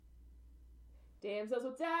Damsels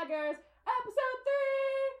with Daggers, episode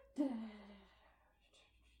 3!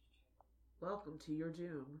 Welcome to your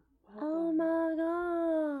doom. Oh my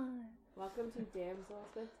god. Welcome to Damsels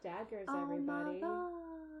with Daggers, Oh everybody. my god.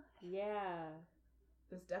 Yeah.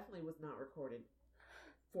 This definitely was not recorded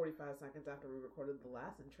 45 seconds after we recorded the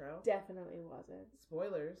last intro. Definitely wasn't.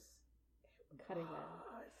 Spoilers. Cutting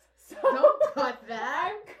that. So, Don't cut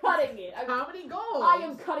that. I'm cutting it. Comedy gold. I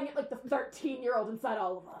am cutting it like the 13-year-old inside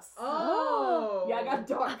all of us. Oh. Yeah, I got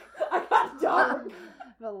dark. I got dark.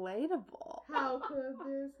 Relatable. How could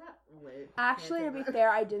this happen? Wait, Actually, to can't be say that. fair,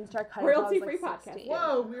 I didn't start cutting until I was Royalty-free like podcast. 16.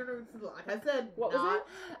 Whoa, we're like I said. What was it?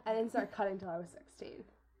 I didn't start cutting until I was 16.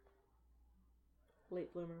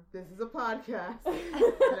 Late bloomer. This is a podcast,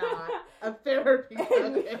 not a therapy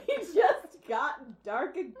And we session. just got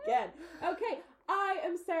dark again. Okay, I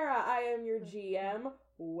am Sarah. I am your GM.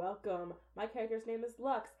 Welcome. My character's name is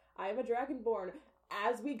Lux. I am a Dragonborn.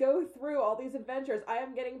 As we go through all these adventures, I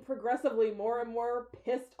am getting progressively more and more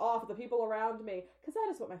pissed off at the people around me. Because I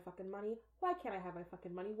just want my fucking money. Why can't I have my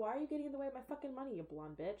fucking money? Why are you getting in the way of my fucking money, you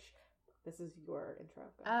blonde bitch? This is your intro.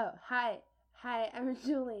 Go ahead. Oh, hi. Hi, I'm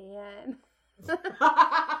Julianne.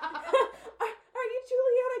 Are you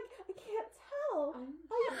Julianne? I can't tell.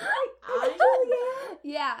 Are you Julianne?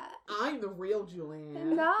 Yeah. I'm the real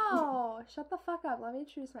Julianne. No. Shut the fuck up. Let me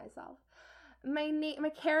introduce myself. My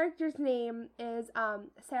character's name is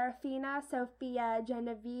Serafina Sophia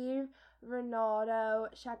Genevieve Ronaldo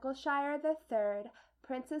Shackleshire III,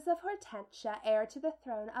 Princess of Hortensia, heir to the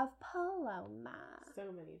throne of Paloma. So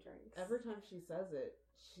many drinks. Every time she says it,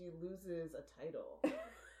 she loses a title.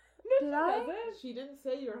 Did I? Does it? She didn't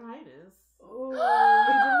say Your Highness. Oh, we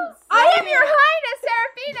didn't say I am your it. Highness,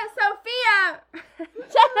 Serafina Sophia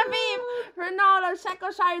Genevieve Ronaldo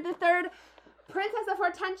Shackleshire III, Princess of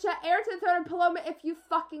Hortensia, heir to the throne of Paloma, if you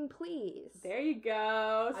fucking please. There you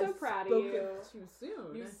go. So I proud of spoke you. it too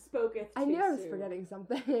soon. You spoketh I too knew I was soon. forgetting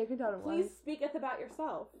something. I could tell it was. Please speaketh about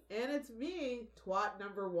yourself. And it's me, twat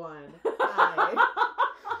number 1. Hi.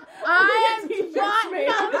 I am We're gonna get t-shirts made.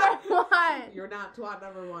 number one. You're not twat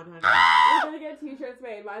number 1, honey. We're gonna get t-shirts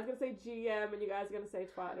made. Mine's gonna say GM, and you guys are gonna say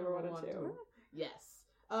twat number 1 and 2. Yes.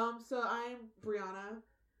 So I'm Brianna,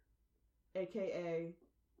 aka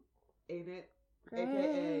Ain't It,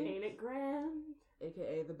 aka Ain't it grand?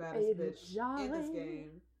 aka the baddest Ain't it bitch in this jolly?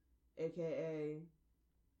 game, aka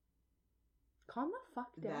Calm the fuck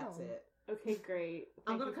down. that's it. Okay, great.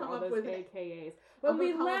 I'm Thank gonna you for come all up those with AKAs. I'm When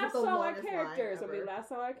we gonna come up last with the saw our longest line characters, ever.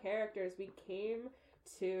 we came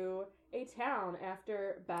to a town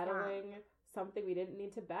after battling something we didn't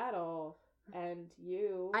need to battle, and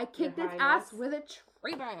you, I kicked Your its Highness, ass with a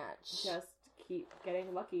tree branch. just keep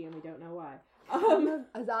getting lucky, and we don't know why.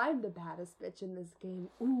 As I'm the baddest bitch in this game.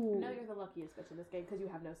 Ooh. No, you're the luckiest bitch in this game because you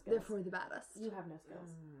have no skills. Therefore the baddest. You have no skills.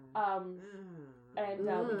 Mm. And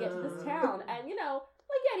we get to this town, and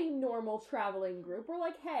like any normal traveling group, we're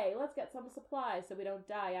like, hey, let's get some supplies so we don't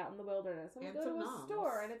die out in the wilderness. And we And go to some a noms.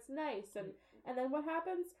 store, and it's nice. And then what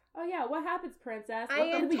happens? Oh yeah, what happens, princess? I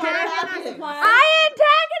What the antagonize- fuck happens, supplies? I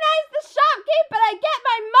antagonize the shopkeep, but I get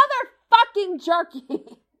my motherfucking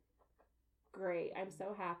jerky. Great, I'm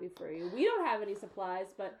so happy for you. We don't have any supplies,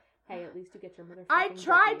 but hey, at least you get your motherfucking I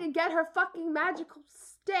tried jerky. to get her fucking magical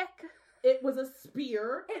stick. It was a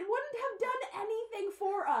spear. It wouldn't have done anything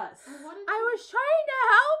for us. I was trying to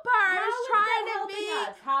help her. I was trying to helping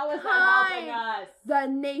be us? How is that helping kind. us? The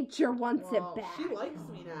nature wants Well, it back. she likes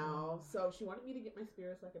me now, so she wanted me to get my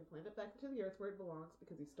spear so I can plant it back into the earth where it belongs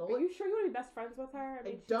because he stole Are it. you sure you want to be best friends with her? I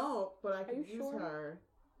mean, she's- don't, but I Are can you use sure? her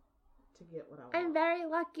to get what I want. I'm very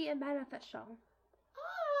lucky and beneficial.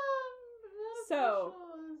 So,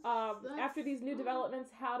 beneficial is- after these new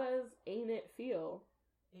developments, how does Ain't It feel?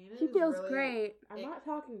 Ain't She it feels really- great. I'm Ain't- not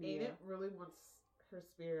talking to Ain't you. it really wants her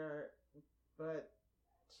spear, but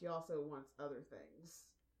she also wants other things.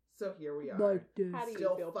 So here we are. Like this. How do you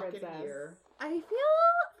Still feel, fucking princess? here. I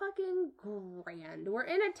feel fucking grand. We're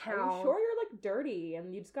in a Are town. you sure you're like dirty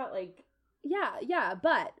and you just got like Yeah,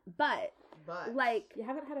 but But like you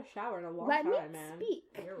haven't had a shower in a long let time, me man? speak.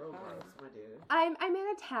 you're real gross, my dude. I'm in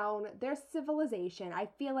a town. There's civilization. I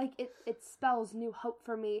feel like it spells new hope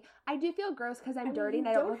for me. I do feel gross because I'm dirty you and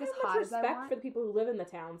I don't look have as much hot as I respect want. for the people who live in the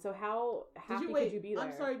town. So how happy could you be there?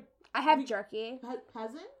 I'm sorry. I have you- jerky.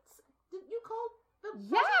 Peasants? Did you call them?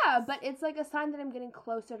 Yeah, peasants? but it's like a sign that I'm getting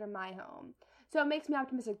closer to my home. So it makes me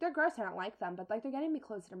optimistic. They're gross. I don't like them, but like they're getting me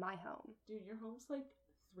closer to my home. Dude, your home's like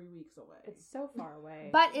 3 weeks away. It's so far away.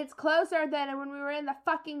 But it's closer than when we were in the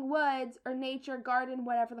fucking woods or nature garden,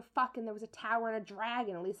 whatever the fuck, and there was a tower and a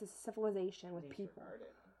dragon. At least it's a civilization with nature people. garden.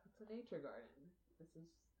 It's a nature garden. This is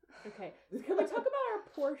Okay, can we talk about our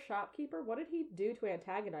poor shopkeeper? What did he do to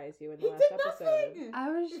antagonize you in the He last did episode? nothing. I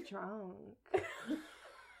was drunk.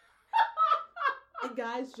 And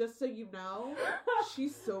guys, just so you know,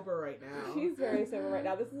 she's sober right now. She's very sober right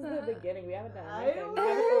now. This is the beginning. We haven't done I anything. We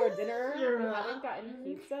haven't was ordered dinner. We drunk. haven't gotten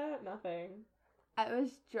pizza. Nothing. I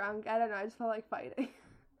was drunk. I don't know. I just felt like fighting.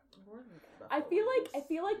 I feel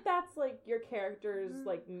like that's like your character's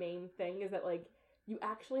like main thing is that like you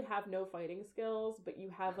actually have no fighting skills, but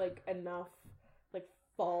you have like enough like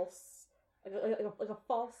false like a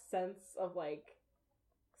false sense of like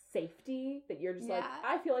safety that you're just like,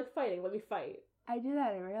 I feel like fighting. Let me fight. I do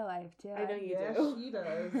that in real life too. I know you Yeah, do. she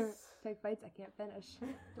does. Take fights I can't finish.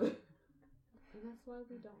 And that's why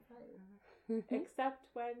we don't fight. Except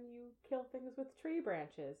when you kill things with tree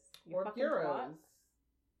branches. You Or fucking heroes. twat.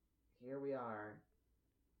 Here we are.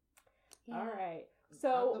 Yeah. All right.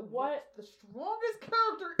 So what? The strongest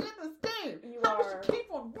character in this game. You How are. does she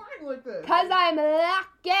keep on whining like this? Cause I'm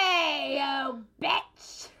lucky, you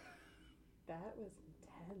bitch. That was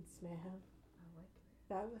intense, man. I like it.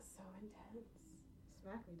 That was so intense.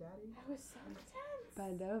 Smack me, daddy. That was so intense.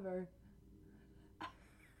 Bend over.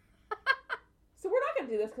 So we're not gonna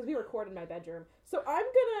do this because we record in my bedroom. So I'm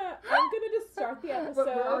gonna just start the episode.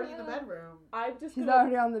 But we're already in the bedroom. I'm just She's gonna.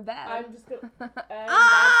 already on the bed. I'm just gonna. And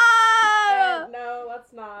Ah! no,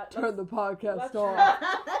 let's not. Turn the podcast let's- off.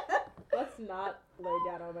 Let's not lay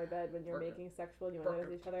down on my bed when you're making sexual innuendos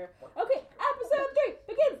with each other. Okay, episode 3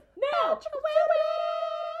 begins now.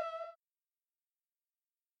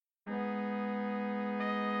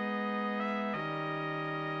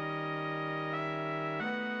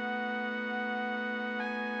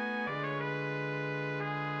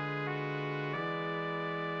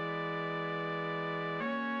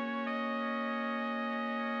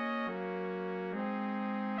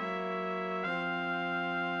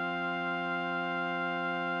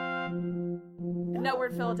 No, we're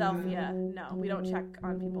in Philadelphia. No, we don't check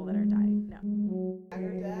on people that are dying. No.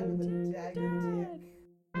 Dagger dad with a dagger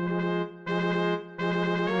dick.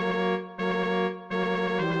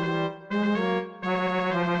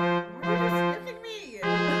 Why are you sniffing me? Oh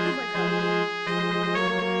my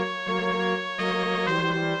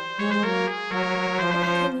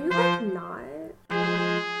Can you like not? God.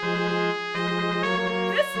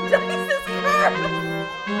 This dice is cursed.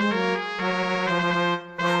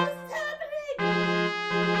 What is happening?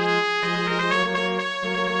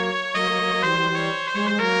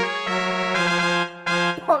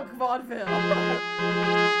 Punk vaudeville.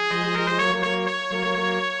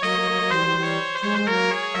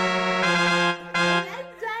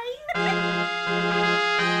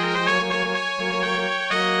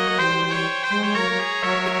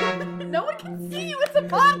 No one can see you. It's a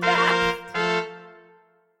podcast.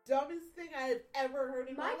 Dumbest thing I have ever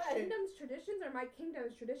heard in my life. traditions are my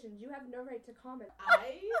kingdom's traditions. You have no right to comment.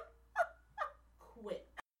 I quit.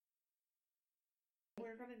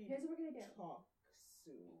 We're gonna need Here's what we're gonna do. to talk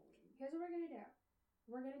soon. Here's what we're gonna do.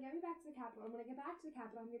 We're gonna get me back to the capital. And when I get back to the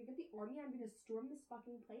capital, I'm gonna get the army. I'm gonna storm this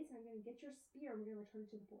fucking place, and I'm gonna get your spear. And we're gonna return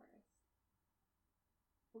it to the forest.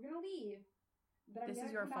 We're gonna leave. But This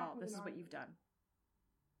is your fault. This is what you've done.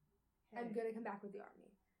 I'm gonna come back with the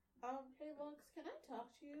army. Hey Lux, can I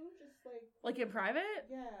talk to you? Just Like in private?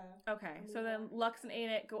 yeah. Okay, so then Lux and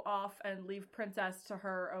Ain't go off and leave Princess to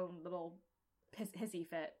her own little hissy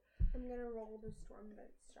fit. I'm gonna roll the storm,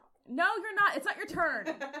 but stop. No, you're not. It's not your turn.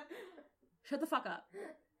 Shut the fuck up.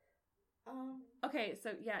 Okay,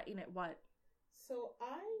 so yeah, Enid, what? So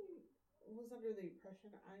I was under the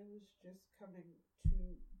impression I was just coming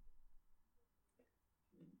to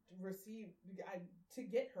receive, to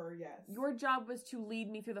get her, yes. Your job was to lead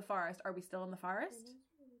me through the forest. Are we still in the forest?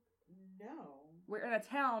 No, We're in a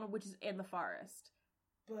town which is in the forest.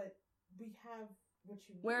 but we have what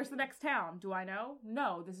you need. Where's the next town? Do I know?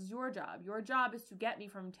 No, this is your job. Your job is to get me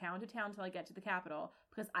from town to town till I get to the capital,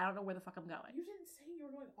 because I don't know where the fuck I'm going. You didn't say you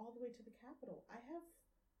were going all the way to the capital. I have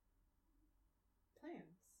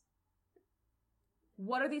plans.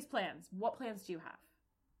 What are these plans? What plans do you have?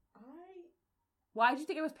 I Why did you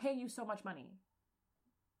think I was paying you so much money?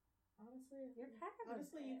 honestly, You're kind of a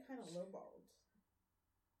honestly, you bitch. kind of lowballed.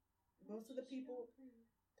 Most of the people.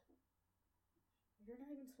 You're not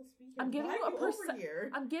even supposed to be here. I'm giving Why you are a over percent.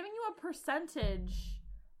 here? I'm giving you a percentage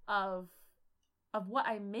of what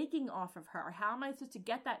I'm making off of her. How am I supposed to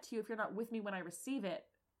get that to you if you're not with me when I receive it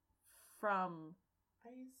from... I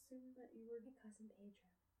assume that you were My cousin Pedro.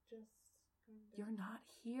 just going to... You're not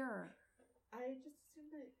here. I just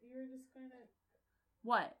assumed that you were just going to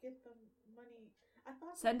What? get the money. I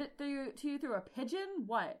thought Send it to you through a pigeon?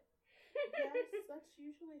 What? yes, that's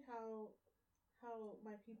usually how how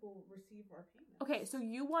my people receive our payments. Okay, so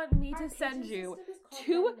you want me Our to send pigeon you system is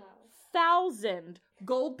called 2,000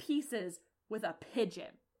 gold pieces with a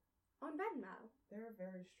pigeon. Venmo. On Venmo. They're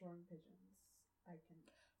very strong pigeons. I can.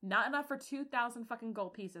 Not enough for 2,000 fucking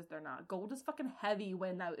gold pieces, they're not. Gold is fucking heavy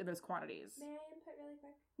when in those quantities. May I input really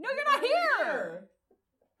quick? No, you're not here!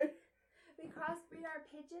 We crossbreed our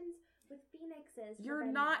pigeons with phoenixes. for You're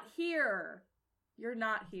Venmo. not here. You're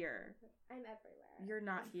not here. I'm everywhere. You're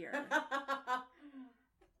not here.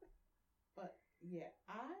 But yeah,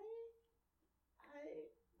 I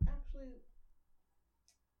actually.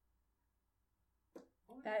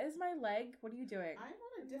 That is my leg. What are you doing? I'm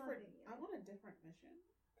on a different. I'm on a different mission,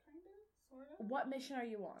 kind of, sort of. What mission are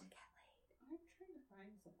you on? I'm trying to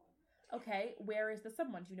find someone. Okay, where is the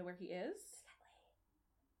someone? Do you know where he is?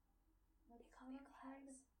 They call me trying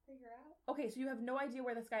to figure out. Okay, so you have no idea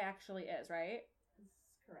where this guy actually is, right?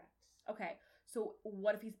 That's correct. Okay, so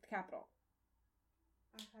what if he's at the capital?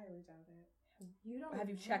 I highly doubt it. You don't. Have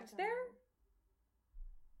you know checked that. there?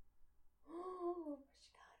 Oh,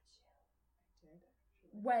 she got you. I did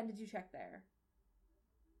actually. When did you check there?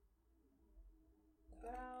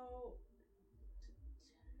 About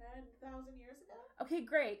 10,000 years ago. Okay,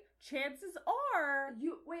 great. Chances are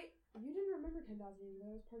You wait. You didn't remember 10,000 years ago.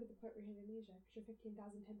 That was part of the point where you hit amnesia. Because you're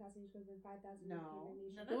 15,000, 10,000 years ago, then 5,000 years No.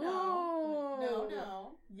 amnesia.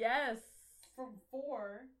 No. yes. From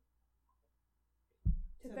 4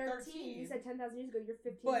 To 13. You said 10,000 years ago. You're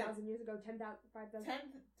 15,000 years ago. 10,000, 5,000.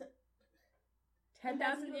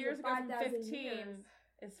 10,000 years ago from 5,000 15 years.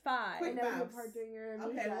 is 5. Quick And that was the maths. part during your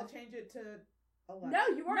amnesia. Okay, we'll change it to 11. No,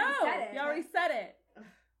 you already said it. You already said it.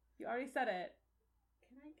 You already said it.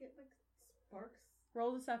 Can I get like sparks?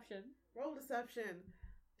 Roll deception. Roll deception.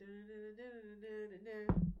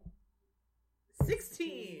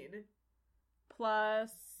 16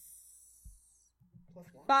 Plus plus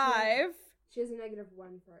 1. 5. She has a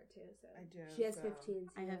 -1 for it too. So I do, She has so- 15.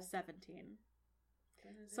 So I have 17.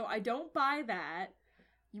 So I don't buy that.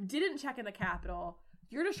 You didn't check in the capital.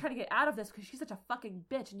 You're just trying to get out of this because she's such a fucking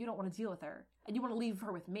bitch and you don't want to deal with her. And you want to leave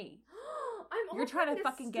her with me. You're trying to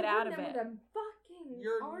fucking get out of it.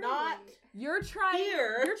 You're not You're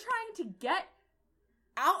trying to get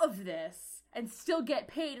out of this and still get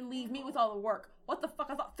paid and leave me with all the work. What the fuck?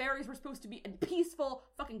 I thought fairies were supposed to be peaceful,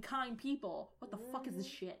 fucking kind people. What the fuck is this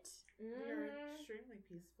shit? We are extremely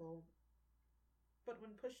peaceful. But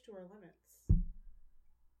when pushed to our limits.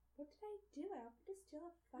 What did I do? I offered to steal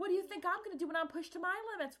a fucking... What do you think I'm gonna do when I'm pushed to my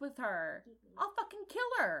limits with her? I'll fucking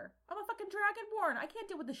kill her. I'm a fucking dragonborn. I can't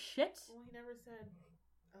deal with this shit. Well, he never said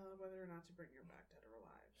whether or not to bring her back dead or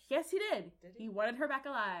alive. Yes, he did. Did He he? wanted her back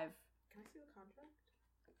alive. Can I see the contract?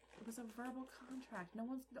 It was a verbal contract. I'm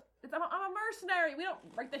a mercenary. We don't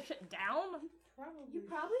write this shit down. You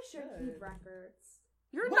probably should keep records.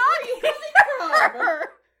 You're Where not are you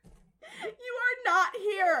here. You are not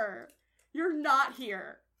here. You're not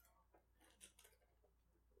here.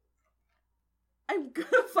 I'm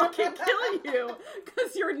gonna fucking kill you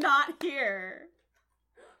because you're not here.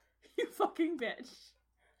 You fucking bitch.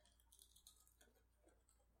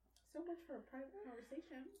 So much for a private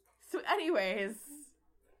conversation. So anyways,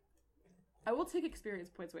 I will take experience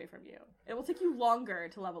points away from you. It will take you longer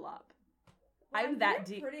to level up. Well, I'm that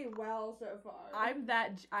pretty well so far. I am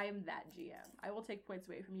that GM. I will take points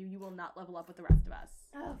away from you. You will not level up with the rest of us.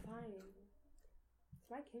 Oh, fine. It's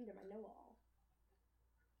my kingdom. I know all.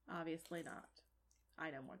 Obviously not. I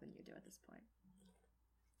know more than you do at this point.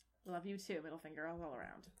 Love you too, middle finger all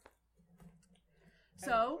around.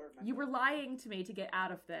 So, you were lying to me to get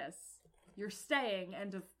out of this. You're staying,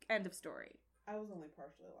 end of story. I was only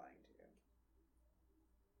partially lying to you.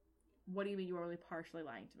 What do you mean you were only partially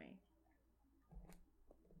lying to me?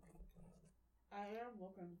 I am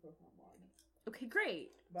looking for someone. Okay,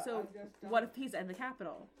 great. But So, I just don't- what if he's in the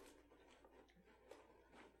capital?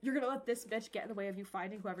 You're gonna let this bitch get in the way of you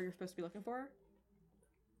finding whoever you're supposed to be looking for?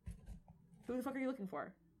 Who the fuck are you looking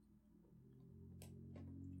for?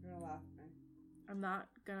 You're gonna laugh at me. I'm not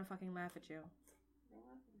gonna fucking laugh at you. You're gonna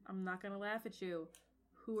laugh at me. I'm not gonna laugh at you.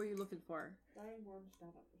 Who are you looking for? Dying worms don't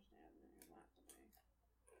understand me and laugh at me.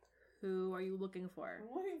 Who are you looking for?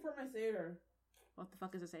 I'm looking for my satyr. What the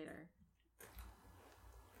fuck is a satyr?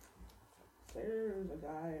 Satyr is a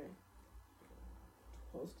guy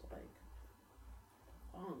supposed to like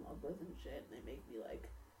fall in love with and shit, and they make me like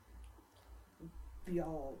be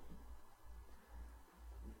all,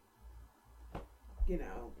 you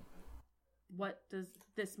know. What does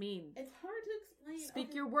this mean? It's hard to explain.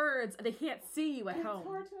 Speak your words. They can't see you at It's home.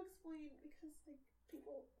 hard to explain because like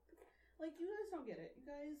people, like you guys don't get it.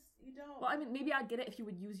 You don't. Well, I mean, maybe I'd get it if you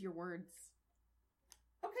would use your words.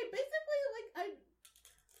 Okay, basically, like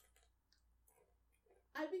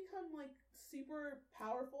I become, like, super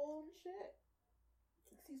powerful and shit.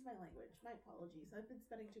 Excuse my language. My apologies. I've been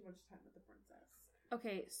spending too much time with the princess.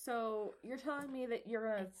 Okay, so you're telling me that you're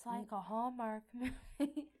gonna... It's like a Hallmark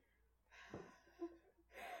movie.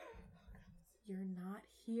 You're not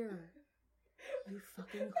here. You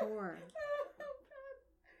fucking whore.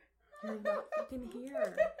 You're not fucking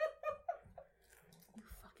here. You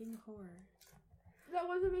fucking whore. That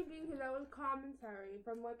wasn't me being here. That was commentary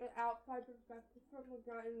from like an outside perspective, from like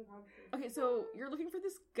not in the conversation. Okay, so you're looking for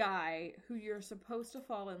this guy who you're supposed to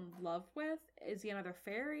fall in love with. Is he another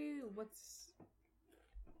fairy? What's...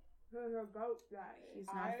 There's a goat guy. He's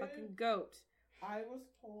not a fucking goat. I was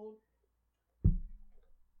told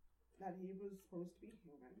that he was supposed to be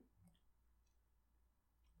human.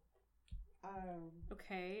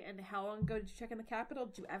 Okay, and how long ago did you check in the capital?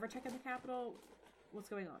 Did you ever check in the capital? What's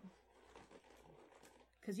going on?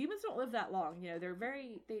 Because humans don't live that long, you know. They're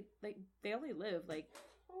very... They only live, like...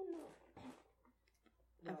 Oh,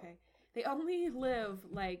 no. Okay. They only live,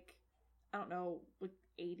 like... I don't know, like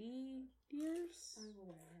 80 years? I'm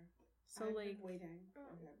aware. So, I've like... been waiting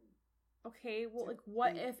for him. Okay, well, like,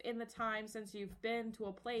 what if in the time since you've been to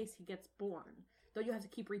a place he gets born? Don't you have to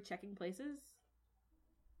keep rechecking places?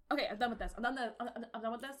 Okay, I'm done with this. I'm done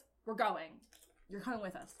with this. We're going. You're coming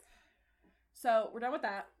with us. So, we're done with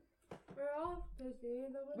that. We're off to see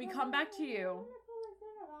the... We come back to you,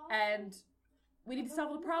 and we need to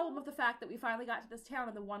solve the problem of the fact that we finally got to this town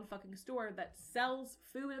and the one fucking store that sells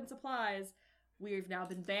food and supplies we've now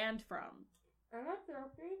been banned from. I'm not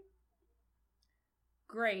jerky.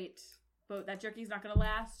 Great, but that jerky's not gonna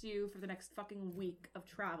last you for the next fucking week of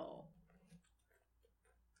travel.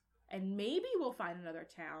 And maybe we'll find another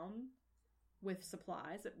town with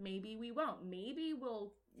supplies, but maybe we won't. Maybe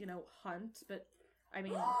we'll, you know, hunt, but, I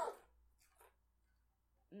mean...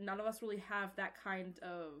 none of us really have that kind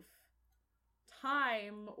of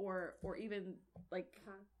time or even, like...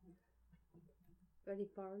 Ready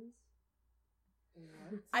farms?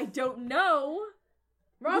 What? I don't know!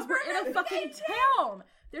 Because we're in a fucking town!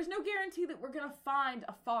 There's no guarantee that we're gonna find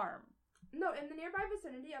a farm. No, in the nearby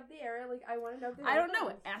vicinity of the area, like, I want to know if there's... I don't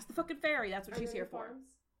know. Ask the fucking fairy. That's what she's here for.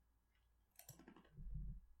 Farms?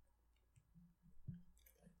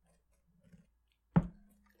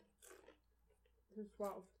 There's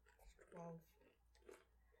 12. 12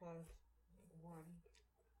 plus 1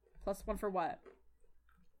 Plus 1 for what?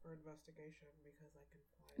 for investigation because I can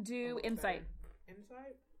find... Do insight.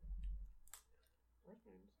 Insight? Where's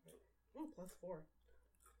my insight? Oh, plus 4.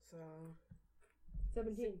 So...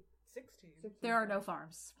 17. 16. There are no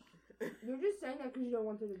farms. You're just saying that because you don't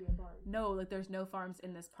want there to be a farm. No, like, there's no farms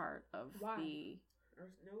in this part of Why? the...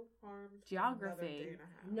 There's no farms. Geography. For another day and a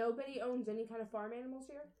half. Nobody owns any kind of farm animals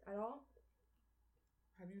here at all?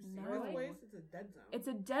 Have you seen No. this place? It's a dead zone. It's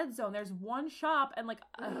a dead zone. There's one shop and, like,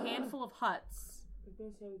 a handful of huts. I was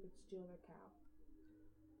going to say we could steal their cow.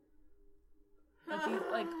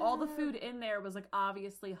 Like, all the food in there was, like,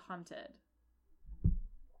 obviously hunted.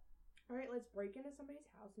 Alright, let's break into somebody's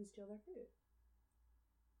house and steal their food.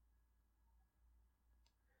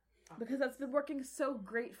 Because that's been working so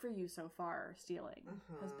great for you so far, stealing.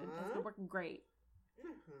 Has been working great.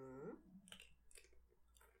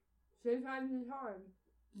 Save time and time.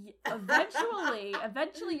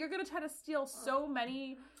 Eventually you're going to try to steal from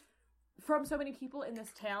so many people in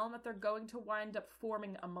this town that they're going to wind up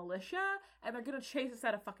forming a militia and they're going to chase us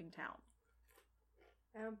out of fucking town.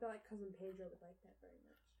 I don't feel like Cousin Pedro would like that very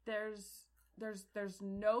much. There's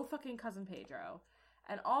no fucking Cousin Pedro.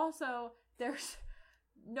 And also, there's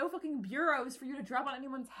no fucking bureaus for you to drop on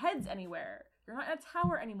anyone's heads anywhere. You're not in a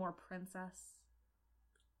tower anymore, princess.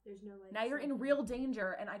 There's no like... Now you're in real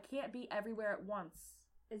danger and I can't be everywhere at once.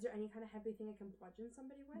 Is there any kind of heavy thing I can bludgeon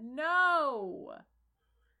somebody with? No!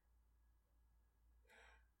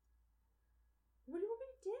 What do you want me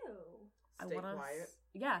to do? Stay quiet.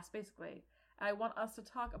 Yes, basically. I want us to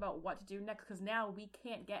talk about what to do next, because now we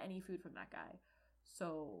can't get any food from that guy.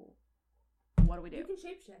 So, what do we do? You can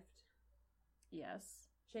shapeshift. Yes.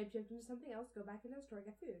 Shapeshift into something else, go back into the store,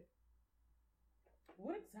 get food.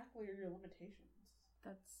 What exactly are your limitations?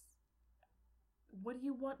 What do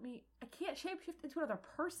you want me... I can't shapeshift into another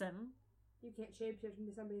person. You can't shapeshift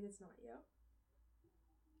into somebody that's not you.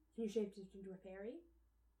 Can you shapeshift into a fairy?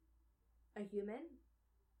 A human?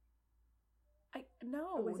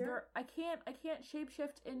 No. A wizard? I can't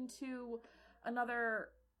shapeshift into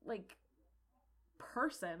another, like,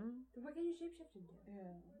 person. Then what can you shapeshift into?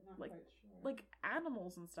 Yeah, not Like- quite sure. Like,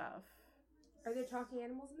 animals and stuff. Are there talking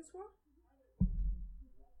animals in this world?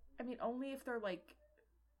 I mean, only if they're, like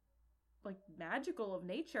magical of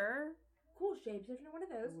nature. cool, shapeshift into one of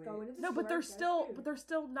those, go into the No, store, but they're get still food. but they're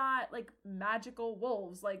still not like magical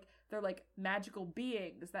wolves. Like they're like magical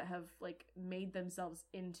beings that have like made themselves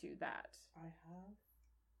into that. I have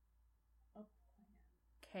a plan.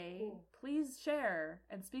 Okay, Cool. please share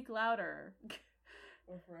and speak louder.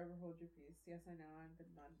 Or forever hold your peace. Yes, I know, I've been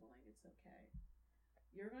mumbling. It's okay.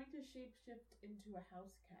 You're going to shapeshift into a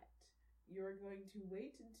house cat. You're going to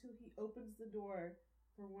wait until he opens the door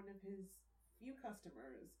for one of his few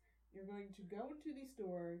customers. You're going to go into the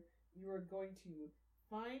store. You are going to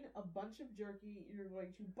find a bunch of jerky. You're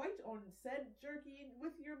going to bite on said jerky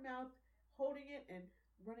with your mouth, holding it and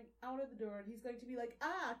running out of the door. And he's going to be like,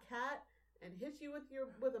 "Ah, cat," and hit you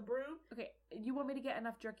with a broom. Okay, you want me to get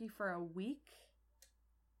enough jerky for a week?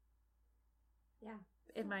 Yeah.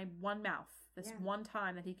 In my one mouth. This Yeah. one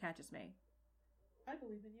time that he catches me. I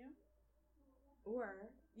believe in you. Or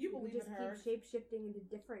You can believe just in her. keep shape-shifting into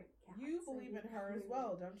different cats. You believe in her as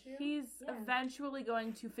well, don't you? He's Yeah. eventually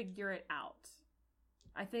going to figure it out.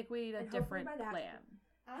 I think we need a And hopefully different by that- plan.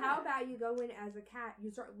 How about you go in as a cat, you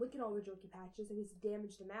start licking all the jerky patches, and you just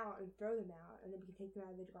damage them out and throw them out, and then you can take them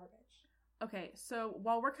out of the garbage. Okay, so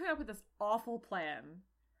while we're coming up with this awful plan,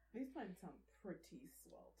 These plans sound pretty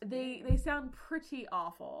swell. to they me. sound pretty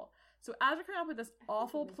awful. So as we're coming up with this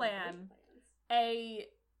awful Those are plan, great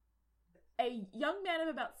plans. a young man of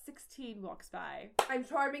about 16 walks by. I'm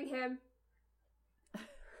charming him.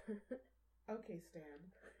 Okay,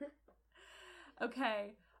 Stan.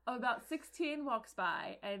 Okay, about 16 walks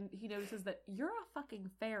by, and he notices that you're a fucking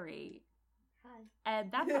fairy, Hi.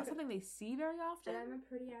 and that's not something they see very often. And I'm a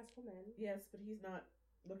pretty ass woman. Yes, but he's not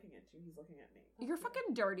looking at you. He's looking at me. You're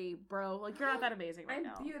fucking dirty, bro. Like, you're not that amazing right I'm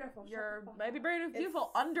now. beautiful. Shut You're the fuck maybe up. very beautiful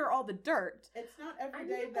It's- under all the dirt. It's not every I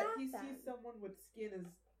day need that that he then. sees someone with skin as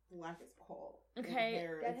black as coal. and Okay.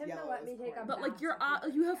 hair Get as him to yellow let as me take corn. a But like bath you're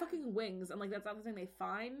every you have day. fucking wings, and like that's not something they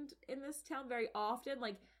find in this town very often.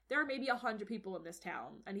 Like there are maybe 100 people in this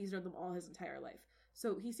town, and he's known them all his entire life.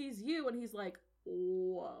 So he sees you, and he's like,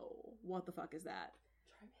 "Whoa, what the fuck is that?"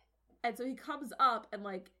 Charm him. And so he comes up, and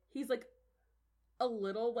like he's like a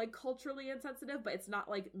little like culturally insensitive, but it's not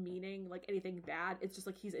like meaning like anything bad. It's just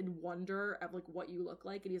like he's in wonder of like what you look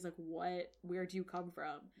like, and he's like, "What? Where do you come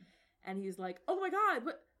from?" And he's like, "Oh my god,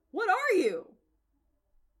 what are you?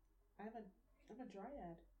 I'm a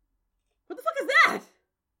dryad. What the fuck is that?"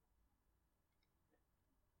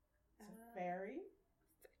 It's a fairy.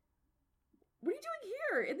 What are you doing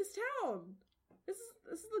here in this town? This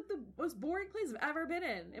is like the most boring place I've ever been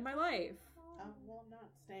in my life. Well, I'm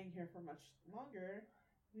not staying here for much longer.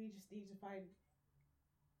 We just need to find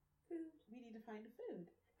Food. We need to find food.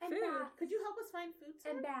 And Food. baths. Could you help us find food,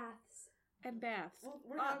 sir? And baths. And baths. Well,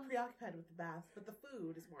 we're not preoccupied with the bath, but the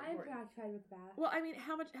food is more I'm important. preoccupied with baths. Well, I mean,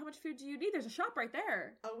 how much food do you need? There's a shop right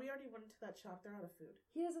there. Oh, we already went into that shop. They're out of food.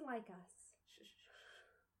 He doesn't like us. Shh, shh,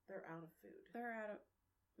 shh. They're out of food.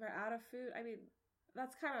 They're out of food. I mean,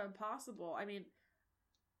 that's kind of impossible. I mean,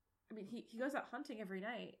 he goes out hunting every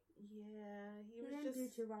night. Yeah, He didn't do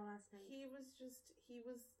too well last night. He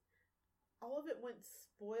was all of it went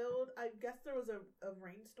spoiled. I guess there was a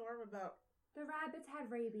rainstorm about The rabbits had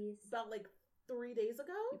rabies. like 3 days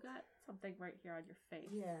ago. You got something right here on your face.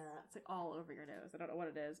 Yeah. It's like all over your nose. I don't know what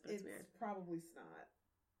it is, but it's weird. Probably snot.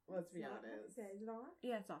 Let's be What honest. is it on?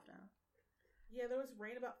 Yeah, it's off now. Yeah, there was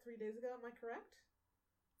rain about 3 days ago. Am I correct?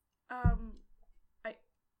 I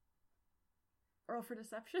roll for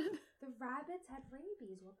deception. The rabbits had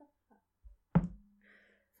rabies. What the fuck?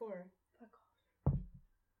 4. Fuck off.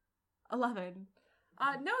 11.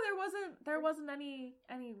 No, there wasn't any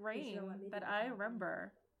rain should've let me that do I that.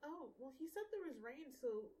 remember. Oh, well, he said there was rain,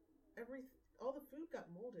 so all the food got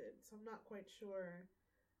molded. So I'm not quite sure.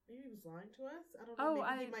 Maybe he was lying to us. I don't know.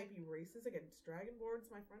 Maybe he might be racist against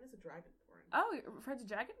dragonborns. My friend is a dragonborn. Oh, your friend's a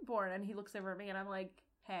dragonborn, and he looks over at me, and I'm like,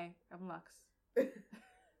 "Hey, I'm Lux,"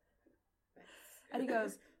 and he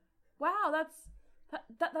goes, "Wow,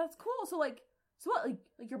 that's cool. So what?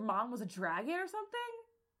 Like your mom was a dragon or something?"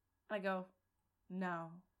 And I go, "No,"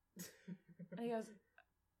 and he goes,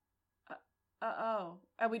 "Oh,"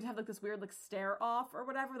 and we'd have like this weird like stare off or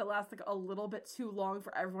whatever that lasts like a little bit too long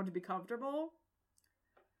for everyone to be comfortable.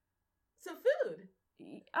 So food.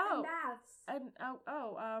 Oh. And baths. And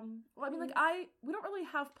well, I mean, like we don't really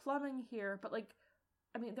have plumbing here, but like,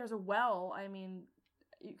 I mean, there's a well. I mean,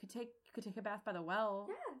 you could take a bath by the well.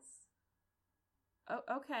 Yes.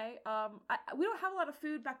 Oh, okay. We don't have a lot of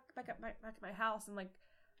food back at my house, and like,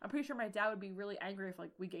 I'm pretty sure my dad would be really angry if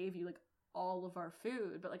like we gave you like all of our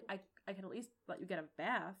food, but like I can at least let you get a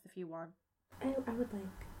bath if you want. I would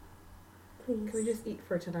like. Please. Can we just eat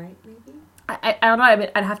for tonight, maybe? I don't know. I mean,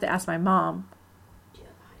 I'd have to ask my mom. Do you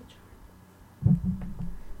have a high charm?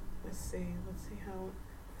 Miss see. Let's see how.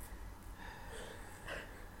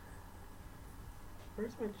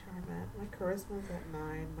 Where's my charm at? My charisma's at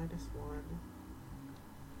 9, -1.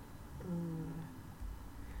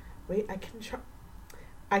 Wait, I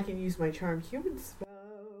can use my charm human spell.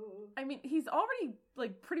 I mean, he's already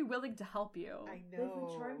like pretty willing to help you. I But if know.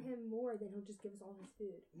 we charm him more, then he'll just give us all his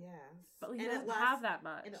food. Yes. But he And doesn't it lasts- have that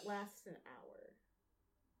much. And it lasts an hour.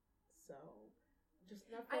 So, just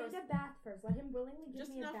enough for I us. need a bath first. Let him willingly give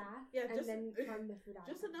Just me enough- a bath, yeah, and just- then charm the food out.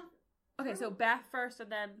 Just of him. enough. Okay, so bath first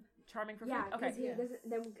and then charming for Yeah, food. because Okay. he Yes. doesn't.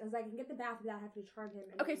 Then because I can get the bath without having to charm him.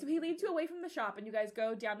 and Okay, so then- he leads you away from the shop, and you guys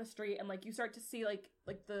go down the street, and like you start to see like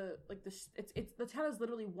the it's the town is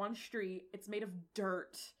literally one street. It's made of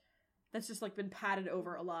dirt that's just like been padded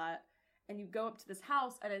over a lot, and you go up to this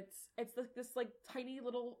house, and it's like this like tiny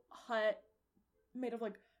little hut made of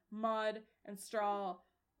like mud and straw,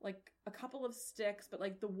 like a couple of sticks, but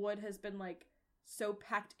like the wood has been like so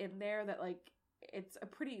packed in there that like it's a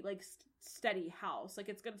pretty like steady house. Like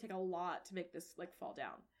it's gonna take a lot to make this like fall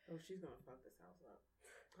down. Oh, she's gonna fuck this house up.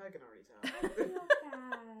 I can already tell. I feel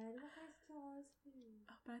bad. The guy's still all his food.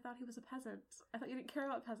 Oh, but I thought he was a peasant. I thought you didn't care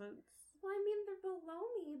about peasants. Well, I mean, they're below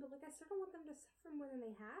me, but like I still don't want them to suffer more than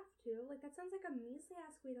they have to. Like that sounds like a measly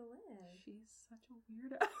ass way to live. She's such a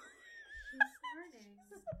weirdo. She's learning.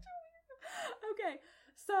 Okay,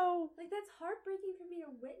 so Like that's heartbreaking for me to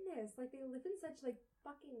witness. Like they live in such like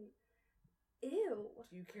fucking ew.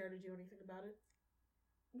 Do you care to do anything about it?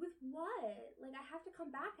 With what? Like I have to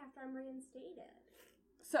come back after I'm reinstated.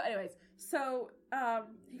 anyways,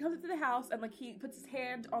 he comes into the house and like he puts his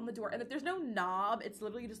hand on the door, and if there's no knob, it's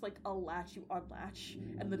literally just like a latch you unlatch,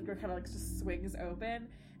 and the door kind of like just swings open,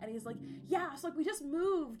 and he's like, yeah, so like we just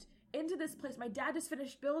moved into this place. My dad just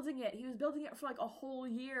finished building it. He was building it for like a whole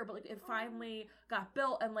year, but like it finally got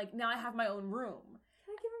built, and like now I have my own room.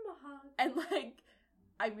 Can I give him a hug? And like,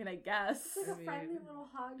 I mean, I guess. Like I a mean, friendly little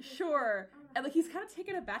hug. Just Sure. like, And like he's kind of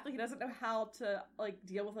taken aback, like he doesn't know how to like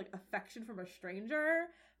deal with like affection from a stranger,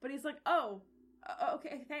 but he's like, oh,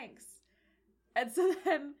 okay, thanks. And so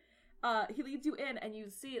then he leads you in, and you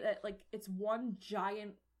see that like it's one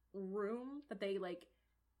giant room that they like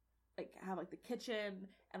have like the kitchen,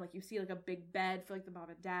 and like you see like a big bed for like the mom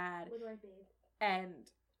and dad, Where do I bathe?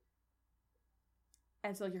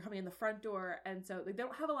 and so like you're coming in the front door, and so like they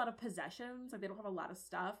don't have a lot of possessions, like they don't have a lot, of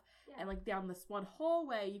stuff. Yeah. And like down this one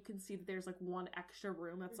hallway you can see that there's like one extra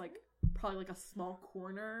room that's like probably like a small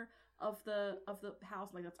corner of the house,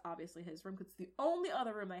 like that's obviously his room because it's the only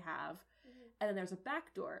other room they have. And then there's a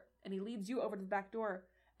back door, and he leads you over to the back door,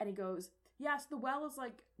 and he goes, yes, the well is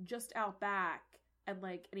like just out back, and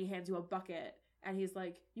he hands you a bucket, and he's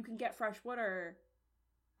like, you can get fresh water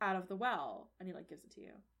out of the well, and he like gives it to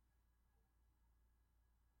you.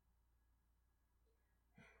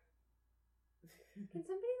 Can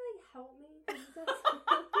somebody like help me? 'Cause that's really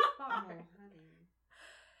Oh, hard. honey.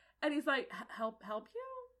 And he's like, help you?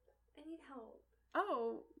 I need help.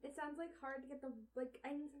 Oh, It sounds like hard to get the like.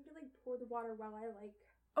 I need somebody to like pour the water while I like.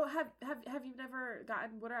 oh, have you never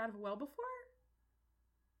gotten water out of a well before?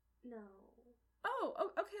 No. Oh,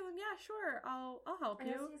 okay, then yeah, sure, I'll help I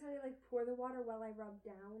just you. need somebody to like pour the water while I rub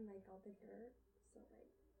down like all the dirt. So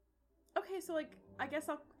like. Okay, so like I guess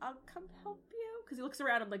I'll come help you, because he looks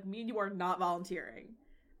around and like me and you are not volunteering.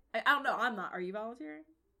 I don't know. I'm not. Are you volunteering?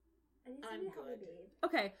 I need I'm somebody to help me good. bathe.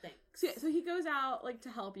 Okay. Thanks. So he goes out like to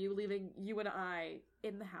help you, leaving you and I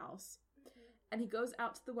in the house. And he goes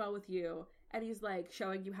out to the well with you, and he's like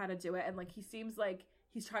showing you how to do it, and like he seems like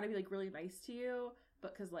he's trying to be like really nice to you,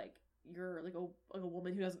 but because like you're like a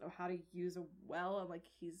woman who doesn't know how to use a well, and like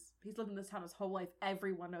he's lived in this town his whole life.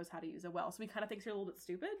 Everyone knows how to use a well, so he kind of thinks you're a little bit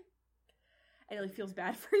stupid, and he like feels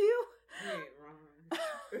bad for you. You ain't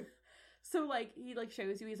wrong. So like he like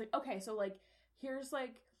shows you, he's like, okay, so like here's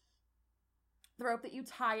like the rope that you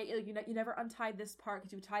tie it, like you never untie this part,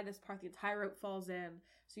 because you tie this part, the entire rope falls in,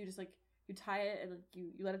 so you just like you tie it and like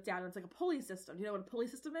you let it down, and it's like a pulley system. Do you know what a pulley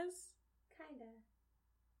system is? Kinda.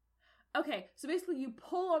 Okay, so basically you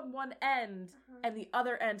pull on one end and the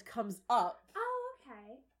other end comes up. Oh,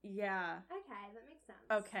 okay. Yeah. Okay, that makes sense.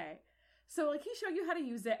 Okay. So like he showed you how to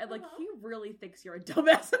use it, and like Uh-huh. he really thinks you're a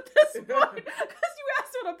dumbass at this point because you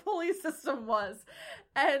asked what a pulley system was,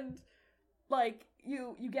 and like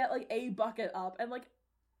you get like a bucket up, and like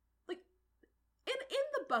in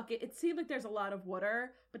the bucket it seemed like there's a lot of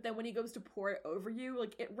water, but then when he goes to pour it over you,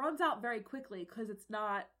 like it runs out very quickly because it's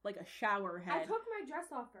not like a shower head. I took my dress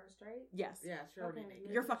off first, right? Yes. Yeah, sure. Okay.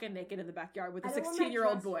 Naked. You're fucking naked in the backyard with a I don't want my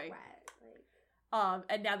 16-year-old dress boy. wet, like,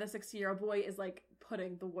 And now the 16-year-old boy is like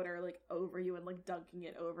putting the water like over you and like dunking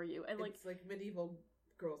it over you, and like It's like medieval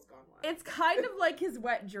Girls Gone Wild. It's kind of like his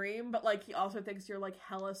wet dream, but like he also thinks you're like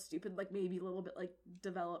hella stupid, like maybe a little bit like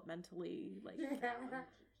developmentally like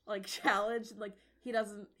challenged. Like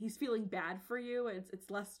he's feeling bad for you, and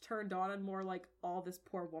it's less turned on and more like, all this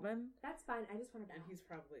poor woman. That's fine. I just want to. And he's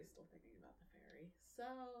probably still thinking about the fairy.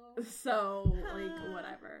 So like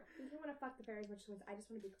whatever. You don't want to fuck the fairy as much as I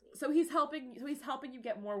just want to be clean. So he's helping you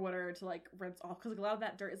get more water to like rinse off, because like, a lot of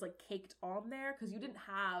that dirt is like caked on there, because you didn't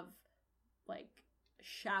have like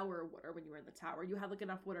shower water when you were in the tower. You had like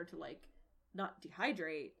enough water to like not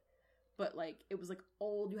dehydrate, but like it was like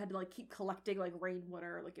old. You had to like keep collecting like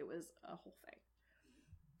rainwater. Like it was a whole thing.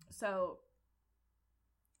 So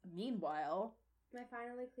meanwhile, am I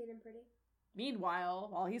finally clean and pretty? Meanwhile,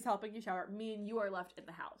 while he's helping you shower, me and you are left in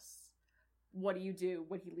the house. What do you do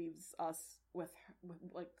when he leaves us with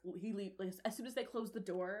as soon as they close the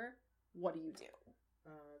door? What do you do?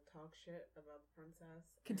 Talk shit about the princess.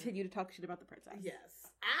 Continue to talk shit about the princess.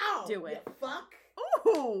 Yes. Ow! Do it. You fuck.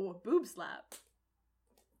 Ooh, boob slap.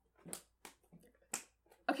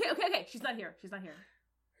 Okay. She's not here.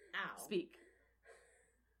 Ow. Speak.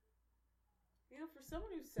 You know, for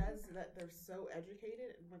someone who says that they're so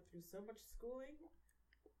educated and went through so much schooling,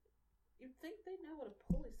 you'd think they know what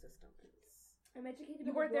a pulley system is. I'm educated.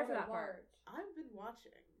 You weren't there for that part. I've been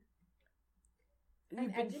watching.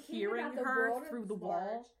 You've been hearing her through the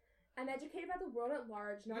wall. I'm educated about the world at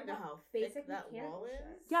large, not You know about how basic thick that mechanical wall shit.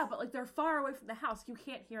 is? Yeah, but like they're far away from the house. You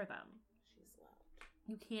can't hear them. She's loud.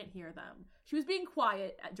 You can't hear them. She was being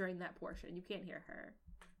quiet during that portion. You can't hear her.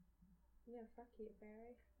 Yeah, fuck you,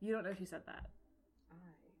 fairy. You don't know she said that.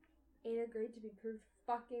 Ain't agreed to be proved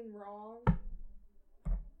fucking wrong.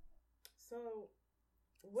 So,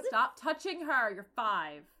 Stop touching her. You're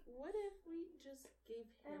 5. What if we just gave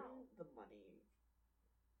him the money?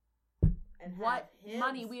 And What have him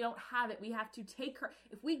money? We don't have it. We have to take her.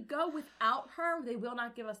 If we go without her, they will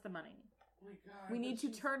not give us the money. Oh my God, We need to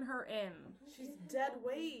turn her in. She's dead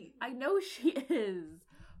weight. I know she is.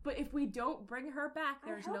 But if we don't bring her back,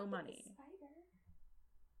 there's no money.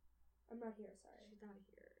 I'm not here, sorry. She's not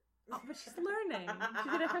here. Oh, but she's learning. She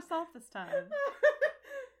did it herself this time.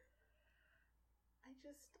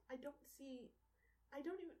 I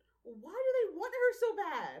don't even, why do they want her so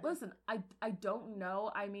bad? Listen, I don't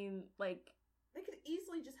know. I mean, like, they could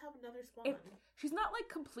easily just have another spawn. She's not, like,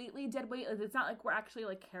 completely dead weight. Like, it's not like we're actually,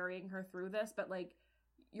 like, carrying her through this, but, like,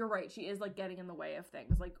 you're right. She is, like, getting in the way of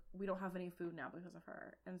things. Like, we don't have any food now because of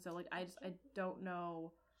her. And so, like, I don't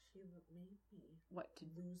know She made me what to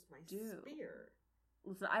lose my do. spear.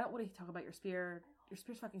 Listen, I don't want to talk about your spear. Your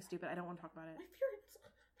spear's fucking stupid. I don't want to talk about it. My spear is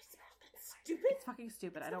stupid. It's fucking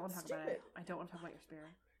stupid. I don't want to talk about it. stupid. I don't want to talk about your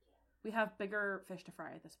spear. We have bigger fish to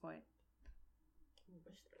fry at this point. I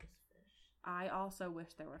wish there was fish. I also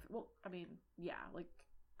wish there were. Well, I mean, yeah, like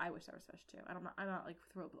I wish there was fish too. I'm not like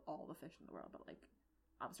thrilled with all the fish in the world, but like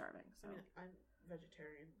I'm starving. So I mean, I'm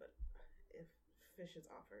vegetarian, but if fish is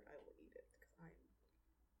offered, I will eat it because I'm.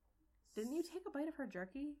 Didn't you take a bite of her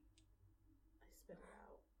jerky? I spit it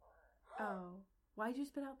out. Oh, why'd you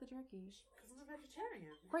spit out the jerky? Because I'm a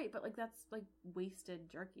vegetarian. Right, but like that's like wasted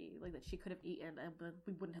jerky, like that she could have eaten, and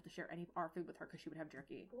we wouldn't have to share any of our food with her because she would have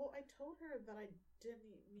jerky. Well, I told her that I didn't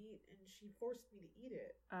eat meat, and she forced me to eat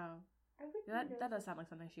it. Oh, I would that does sound like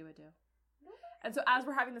something she would do. No. And so as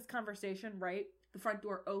we're having this conversation, right, the front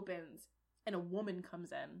door opens and a woman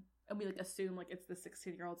comes in, and we like assume like it's the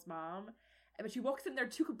 16-year-old's mom. But she walks in there,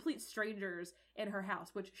 2 complete strangers in her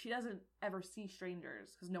house, which she doesn't ever see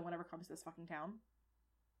strangers because no one ever comes to this fucking town.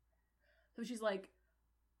 So she's like,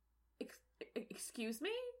 "Excuse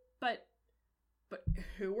me, but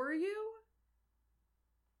who are you?"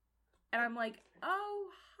 And I'm like,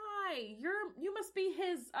 "Oh, hi. You must be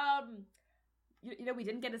his you know, we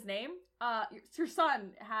didn't get his name. Your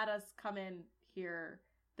son had us come in here.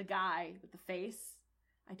 The guy with the face.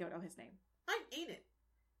 I don't know his name. I'm Ain't It.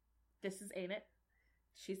 This is Ain't It.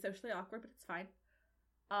 She's socially awkward, but it's fine.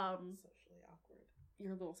 Socially awkward.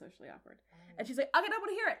 You're a little socially awkward. And she's like, I don't want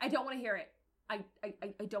to hear it. I don't want to hear it. I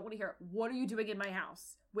don't want to hear it. What are you doing in my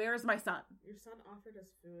house? Where is my son? Your son offered us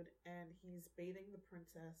food, and he's bathing the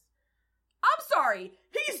princess. I'm sorry.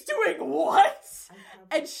 He's doing what?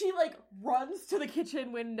 And she like runs to the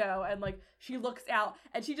kitchen window and like she looks out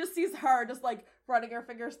and she just sees her just like running her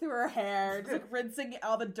fingers through her hair, just like rinsing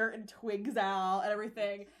all the dirt and twigs out and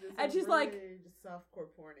everything. And she's like, just softcore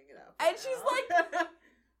porning it up. And she's like,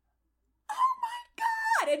 oh my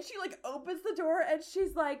God. And she like opens the door and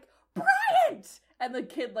she's like, Bryant. And the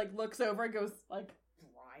kid like looks over and goes like,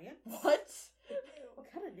 Bryant? What?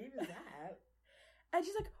 What kind of name is that? And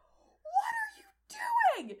she's like, what are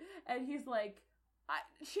you doing? And he's like,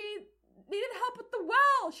 needed help with the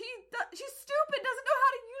well. She's stupid, doesn't know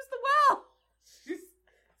how to use the well. She's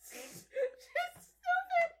stupid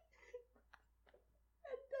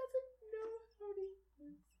and doesn't know how to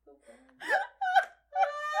use the well.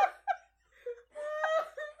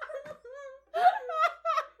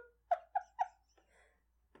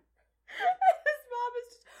 His mom is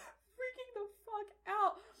just freaking the fuck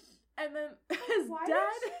out. And then his Why dad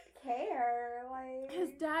does she care? Like, his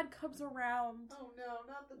dad comes around. Oh no,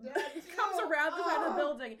 not the dad. He comes around the side of the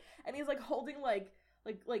building and he's like holding like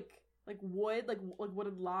wood, like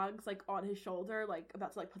wooden logs like on his shoulder, like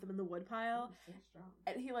about to like put them in the wood pile. So strong.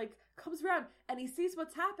 And he like comes around and he sees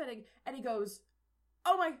what's happening and he goes,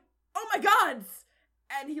 oh my gods!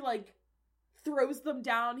 And he like throws them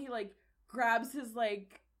down. He like grabs his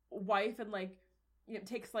like wife and like, you know,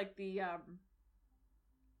 takes like the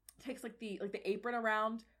apron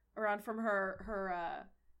around from her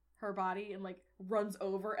body and like runs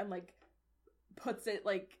over and like puts it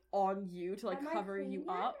like on you to like Am I cover you clean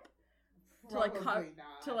up. To like Probably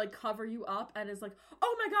not. to like cover you up and is like,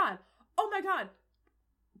 oh my god,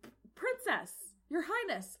 princess, your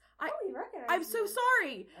highness, he recognizes I'm so me.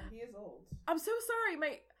 sorry, He is old. I'm so sorry,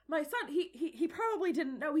 my son, he probably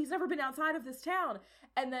didn't know, he's never been outside of this town.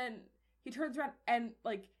 And then he turns around and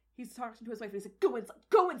like he's talking to his wife and he's like,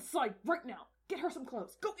 go inside right now, get her some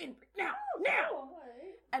clothes, go in right now, now. Oh, all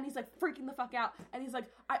right. And he's like freaking the fuck out. And he's like,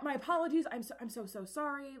 my apologies. I'm so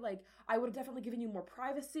sorry. Like, I would have definitely given you more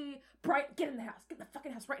privacy. Brian, get in the house. Get in the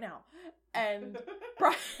fucking house right now. And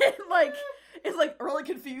Brian, like, is like really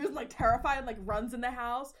confused and like terrified and like runs in the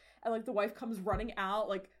house. And like the wife comes running out,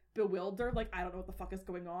 like bewildered. Like, I don't know what the fuck is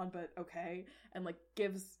going on, but okay. And like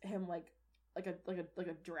gives him like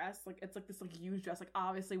a dress. Like, it's like this like huge dress. Like,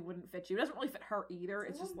 obviously wouldn't fit you. It doesn't really fit her either.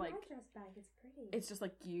 It's just like, dress bag. It's pretty. it's just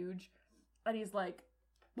like huge. And he's like,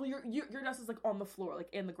 well, your dress is like on the floor, like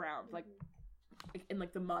in the ground, like in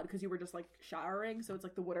like the mud, because you were just like showering, so it's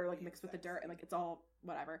like the water like mixed with the dirt and like it's all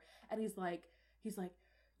whatever. And he's like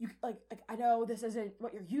you like I know this isn't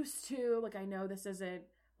what you're used to, like I know this isn't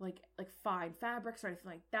like fine fabrics or anything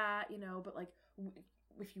like that, you know, but like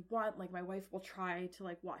if you want, like my wife will try to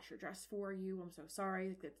like wash your dress for you. I'm so sorry,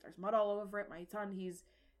 like, there's mud all over it. My son, he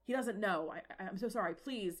doesn't know. I'm so sorry.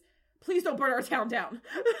 Please don't burn our town down.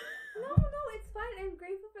 No, it's fine. I'm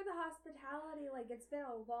grateful for the hospitality. Like, it's been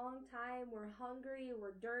a long time. We're hungry.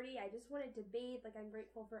 We're dirty. I just wanted to bathe. Like, I'm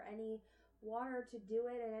grateful for any water to do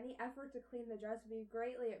it, and any effort to clean the dress would be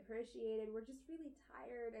greatly appreciated. We're just really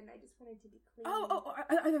tired, and I just wanted to be clean.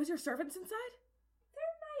 Are those your servants inside?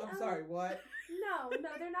 I'm sorry, what? No,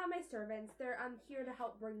 they're not my servants. They're here to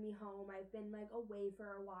help bring me home. I've been like away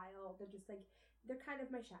for a while. They're just like, they're kind of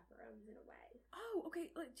my chaperones in a way. Oh, okay.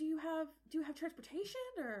 Like, do you have transportation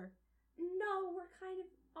or? No, we're kind of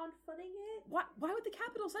on footing it. Why would the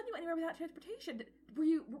capital send you anywhere without transportation?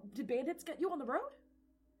 Did bandits get you on the road?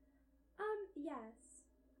 Yes.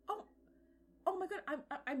 Oh my god,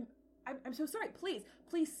 I'm so sorry. Please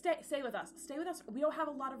stay with us. Stay with us. We don't have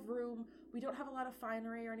a lot of room. We don't have a lot of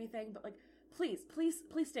finery or anything, but like, please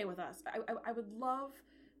stay with us. I would love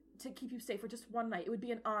to keep you safe for just one night. It would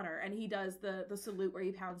be an honor. And he does the salute where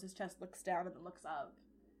he pounds his chest, looks down, and then looks up.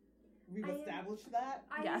 We've established that?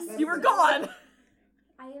 Yes, am you were so- gone!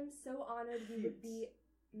 I am so honored. We would be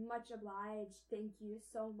much obliged. Thank you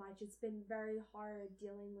so much. It's been very hard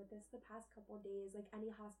dealing with this the past couple of days. Like, any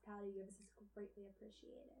hospitality you give us is greatly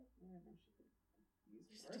appreciated.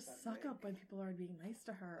 She's such a suck up when people are being nice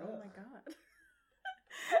to her. Oh my Ugh. god.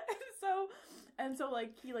 and so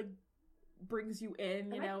like he like brings you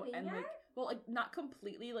in, you Am I know, clean and yet? like, well, like not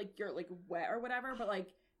completely, like you're like wet or whatever, but like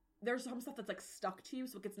there's some stuff that's like stuck to you,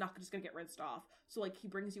 so like it's not just gonna get rinsed off. So like he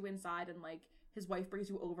brings you inside, and like his wife brings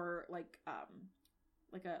you over like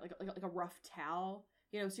a rough towel,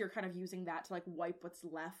 you know, so you're kind of using that to like wipe what's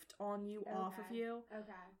left on you off of Okay. you.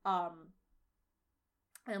 Okay.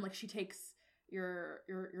 And like she takes your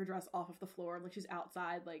dress off of the floor, and like she's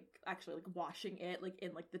outside like actually like washing it like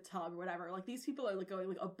in like the tub or whatever. Like these people are like going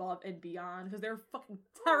like above and beyond because they're fucking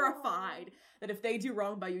terrified that if they do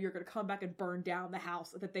wrong by you, you're gonna come back and burn down the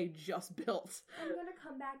house that they just built. I'm gonna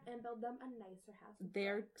come back and build them a nicer house. with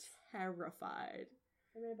They're bricks. terrified.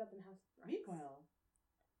 I'm gonna build them a house. with bricks.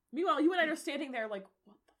 Meanwhile, you and I are standing there like,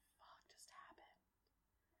 what the fuck just happened?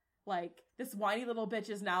 Like, this whiny little bitch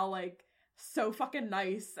is now like so fucking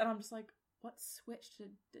nice, and I'm just like, what switch did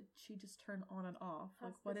she just turn on and off?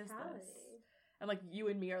 Like, what is this? Hospitality. And like you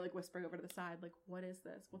and me are like whispering over to the side, like, what is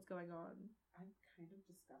this? What's going on? I'm kind of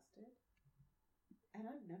disgusted. And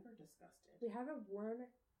I'm never disgusted. We have a warm,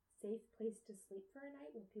 safe place to sleep for a night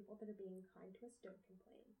where people that are being kind to us don't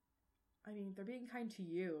complain. I mean, they're being kind to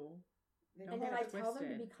you. Don't And if get I it tell them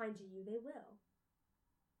to twisted. be kind to you, they will.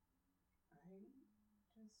 I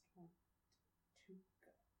just want to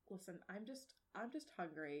go. Listen, I'm just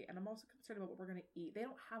hungry, and I'm also concerned about what we're gonna eat. They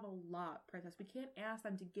don't have a lot, Princess. We can't ask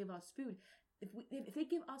them to give us food. If they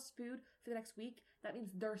give us food for the next week, that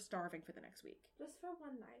means they're starving for the next week. Just for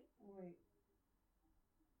one night. Wait.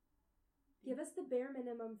 Give us the bare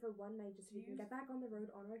minimum for one night just so we Do can you- get back on the road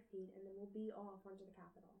on our feet, and then we'll be off onto the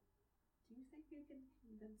capital. Do you think you can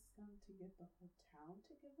convince them to get the whole town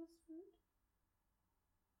to give us food?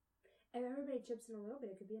 If everybody chips in a little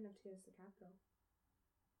bit, it could be enough to get us to the capital.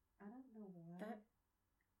 I don't know why.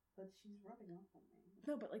 But she's rubbing off on me.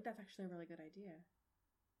 No, but like that's actually a really good idea.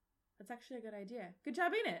 That's actually a good idea. Good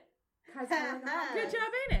job, ain't it? Cause I wanna have Good it.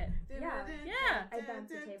 job, ain't it? Yeah. Yeah. I bumped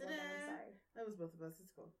the table again, I'm sorry. That was both of us. It's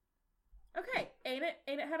cool. Okay, ain't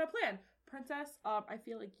it had a plan. Princess, I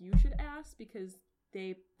feel like you should ask because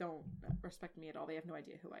they don't respect me at all. They have no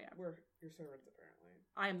idea who I am. We're your servants, apparently.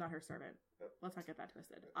 I am not her servant. Let's not get that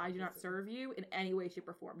twisted. I do not serve you in any way, shape,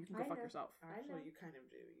 or form. You can go I fuck know. yourself. I know. Actually, you kind of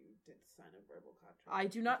do. You did sign a verbal contract. I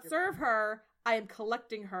do not You're serve right. her. I am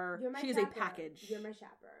collecting her. You're my She is a chaperone. package. You're my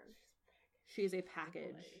chaperone. She is a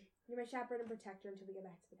package. Boy. You're my chaperone and protector until we get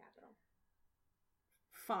back to the capital.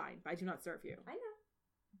 Fine, but I do not serve you. I know.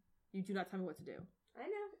 You do not tell me what to do. I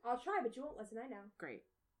know. I'll try, but you won't listen. I know. Great.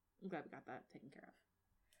 I'm glad we got that taken care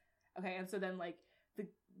of. Okay, and so then like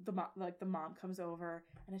the mom comes over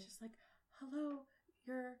and it's just like, "Hello,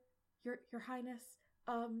 your highness."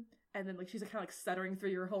 And then like she's kind of like stuttering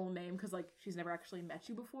through your whole name because like she's never actually met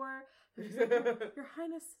you before. So she's like, "Your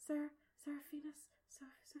highness, Seraphinus,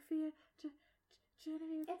 Sophia,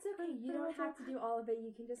 Genevieve." It's okay. You don't have to do all of it.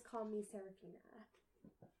 You can just call me Serafina.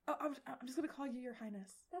 Oh, I'm just gonna call you your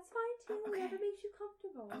highness. That's fine too. Okay. Whatever makes you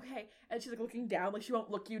comfortable. Okay, and she's like looking down, like she won't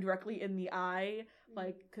look you directly in the eye,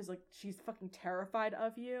 like because like she's fucking terrified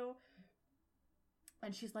of you.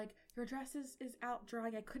 And she's like, "Your dress is out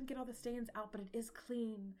drying. I couldn't get all the stains out, but it is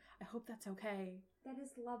clean. I hope that's okay." That is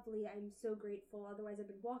lovely. I'm so grateful. Otherwise, I've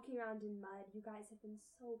been walking around in mud. You guys have been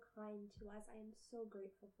so kind to us. I am so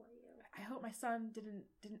grateful for you. I hope my son didn't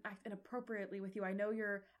act inappropriately with you. I know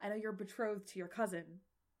you're betrothed to your cousin.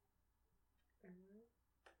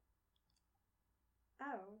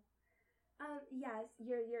 Oh. Yes,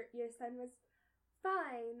 your son was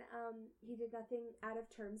fine. He did nothing out of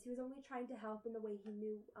terms. He was only trying to help in the way he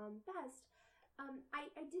knew best.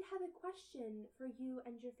 I did have a question for you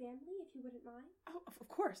and your family, if you wouldn't mind. Oh, of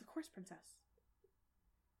course, princess.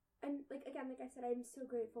 And like I said, I'm so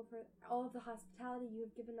grateful for all of the hospitality you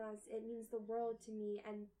have given us. It means the world to me,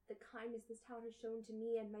 and the kindness this town has shown to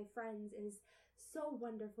me and my friends is so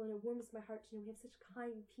wonderful, and it warms my heart to know we have such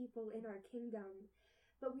kind people in our kingdom.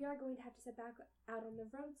 But we are going to have to set back out on the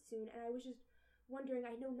road soon, and I was just wondering,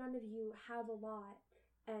 I know none of you have a lot,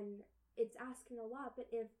 and it's asking a lot, but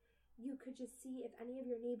if you could just see if any of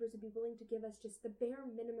your neighbors would be willing to give us just the bare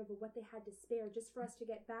minimum of what they had to spare just for us to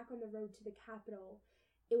get back on the road to the capital,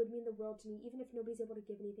 it would mean the world to me. Even if nobody's able to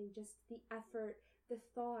give anything, just the effort, the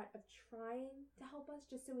thought of trying to help us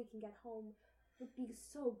just so we can get home would be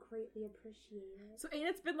so greatly appreciated. So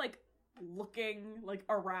Ainet's been like looking like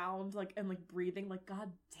around like and like breathing like, God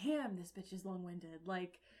damn, this bitch is long-winded.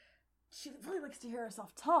 Like she really likes to hear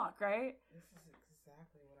herself talk, right? This is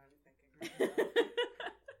exactly what I'm thinking right now.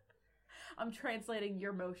 I'm translating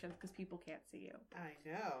your motions because people can't see you. I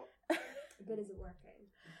know. But is it working?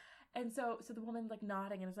 And so the woman's like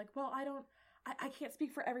nodding and is like, "Well, I can't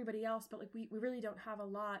speak for everybody else, but like we really don't have a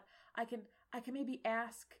lot. I can maybe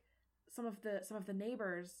ask some of the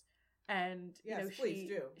neighbors." And you Yes, know, please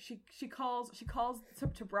do. she calls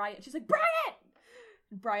to Bryant. She's like, "Bryant!"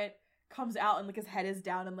 And Bryant comes out and like his head is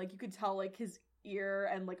down and like you could tell like his ear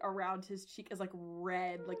and like around his cheek is like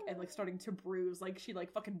red, like and like starting to bruise. Like she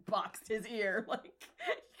like fucking boxed his ear. Like,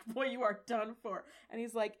 boy, you are done for. And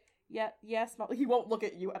he's like, "Yeah, yes, mom." He won't look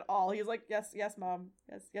at you at all. He's like, "Yes, yes, mom.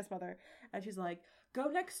 Yes, mother." And she's like, "Go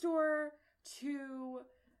next door to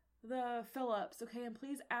the Phillips, okay? And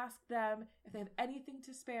please ask them if they have anything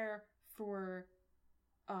to spare for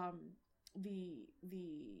the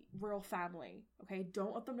royal family, okay?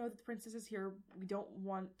 Don't let them know that the princess is here. We don't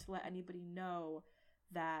want to let anybody know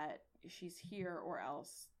that she's here, or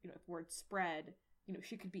else, you know, if word spread, you know,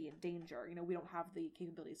 she could be in danger. You know, we don't have the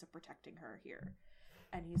capabilities of protecting her here."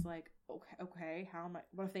 And he's like, okay, how am I?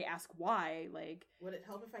 What if they ask why? Like, Would it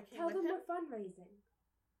help if I came Tell with them him? we're fundraising.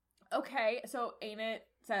 okay, so Ain't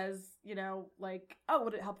says, you know, like, "Oh,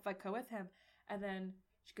 would it help if I go with him?" And then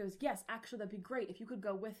she goes, "Yes, actually, that'd be great. If you could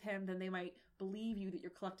go with him, then they might believe you that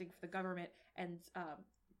you're collecting for the government." And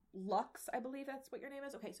Lux, I believe that's what your name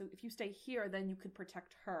is. Okay, so if you stay here, then you could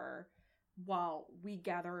protect her. while we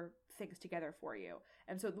gather things together for you.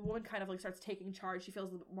 And so the woman kind of like starts taking charge. She feels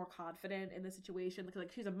a little bit more confident in the situation because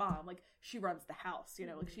like she's a mom, like she runs the house, you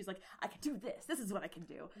know, like she's like, I can do this. This is what I can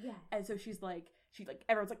do. Yeah. And so she's like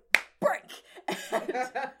everyone's like, break. And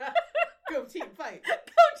Go team fight. Go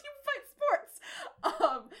team fight sports.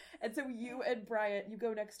 And so you and Bryant, you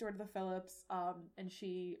go next door to the Phillips, and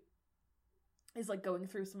she is like going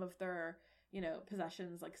through some of their, you know,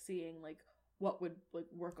 possessions, like seeing like what would like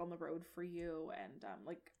work on the road for you, and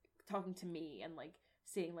like talking to me and like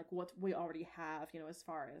seeing like what we already have, you know, as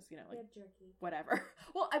far as, you know, like jerky. whatever.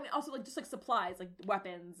 Well, I mean, also like just like supplies, like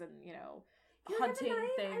weapons and, you know, hunting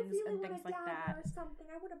things and things like that. Or something.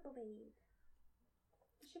 I want a blade.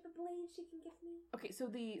 Does she have a blade she can give me? Okay, so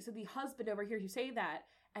the husband over here, you say that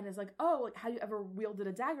and is like, oh, like, have you ever wielded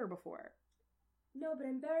a dagger before? No, but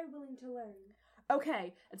I'm very willing to learn.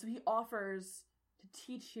 Okay, and so he offers to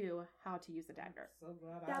teach you how to use the dagger. So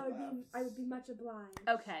glad I would be much obliged.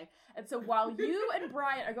 Okay, and so while you and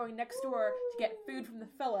Bryant are going next door to get food from the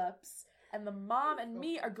Phillips, and the mom and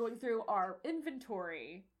me are going through our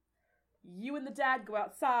inventory, you and the dad go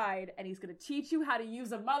outside, and he's gonna teach you how to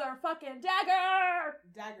use a motherfucking dagger!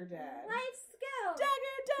 Dagger dad. Life skill!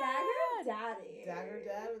 Dagger dad! Dagger daddy. Dagger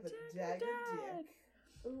dad with a dagger dick.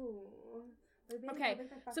 Ooh. Okay,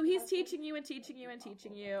 so he's teaching you and teaching you and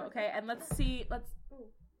teaching you. Okay, and let's. Oh,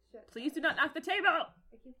 shit. Please do not knock the table! I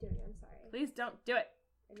keep doing it, I'm sorry. Please don't do it.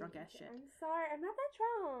 I Drunk didn't ass do it. shit. I'm sorry, I'm not that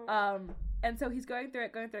drunk. And so he's going through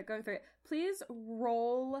it. Please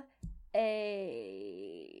roll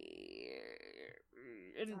a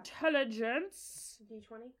intelligence.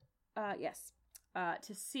 D20? Yes.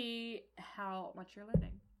 To see how much you're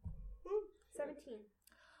learning. 17.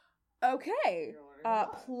 Okay.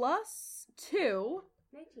 +2.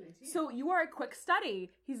 19. So you are a quick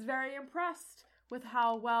study. He's very impressed with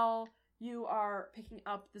how well you are picking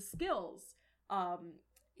up the skills.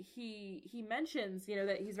 He mentions, you know,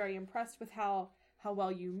 that he's very impressed with how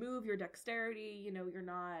well you move, your dexterity. You know, you're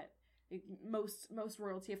not most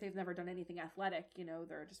royalty, if they've never done anything athletic, you know,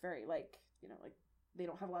 they're just very like, you know, like they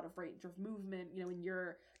don't have a lot of range of movement, you know, and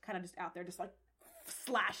you're kind of just out there just like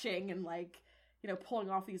slashing and like, you know, pulling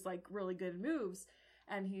off these like really good moves.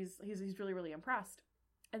 And he's really, really impressed.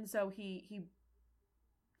 And so he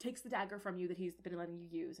takes the dagger from you that he's been letting you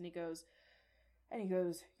use, and he goes,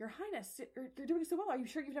 Your Highness, you're doing so well. Are you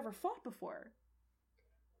sure you've never fought before?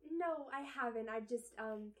 No, I haven't. I just,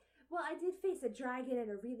 well, I did face a dragon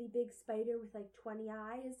and a really big spider with like 20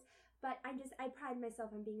 eyes, but I pride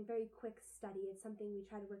myself on being a very quick study. It's something we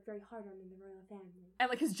try to work very hard on in the royal family. And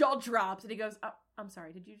like his jaw drops, and he goes, oh, I'm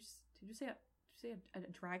sorry, did you say a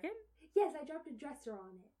dragon? Yes, I dropped a dresser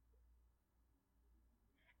on it.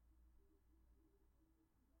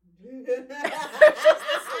 There's just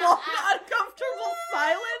this long, uncomfortable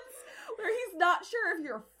silence where he's not sure if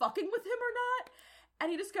you're fucking with him or not,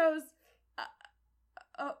 and he just goes,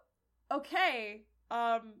 okay. It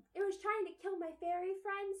was trying to kill my fairy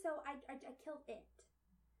friend, so I killed it.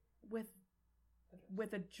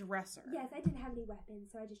 With a dresser. Yes, I didn't have any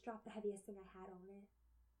weapons, so I just dropped the heaviest thing I had on it.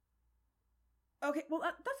 Okay, well,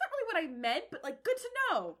 that's not really what I meant, but, like, good to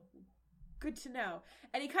know. Good to know.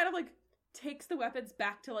 And he kind of, like, takes the weapons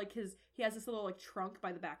back to, like, he has this little, like, trunk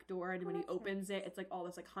by the back door, and when he opens it, it's, like, all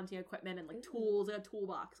this, like, hunting equipment and, like, tools, like a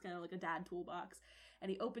toolbox, kind of like a dad toolbox. And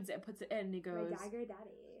he opens it and puts it in, and he goes... My dagger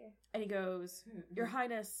daddy. And he goes, Your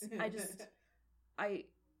Highness,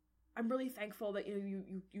 I'm really thankful that, you know,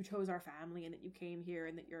 you chose our family, and that you came here,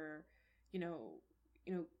 and that you're, you know,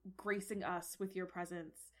 gracing us with your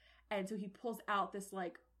presence. And so he pulls out this,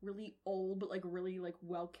 like, really old, but, like, really, like,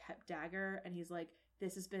 well-kept dagger. And he's like,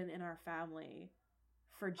 this has been in our family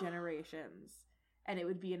for generations. And it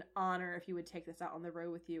would be an honor if you would take this out on the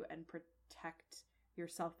road with you and protect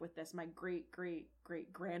yourself with this. My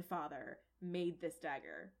great-great-great-grandfather made this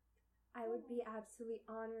dagger. I would be absolutely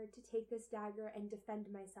honored to take this dagger and defend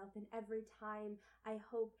myself. And every time, I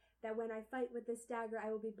hope that when I fight with this dagger,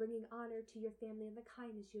 I will be bringing honor to your family and the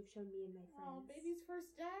kindness you have shown me and my friends. Oh, baby's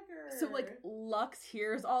first dagger. So, like, Lux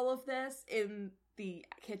hears all of this in the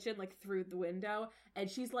kitchen, like, through the window,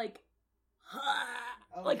 and she's like,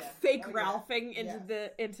 fake Ralphing into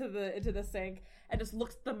the sink, and just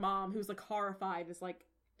looks at the mom, who's, like, horrified, and is like,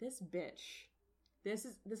 this bitch. This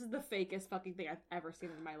is the fakest fucking thing I've ever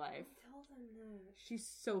seen in my life. I told him that. She's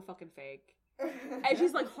so fucking fake. And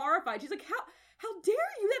she's, like, horrified. She's like, how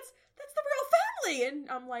dare you? That's the royal family! And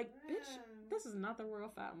I'm like, bitch, this is not the royal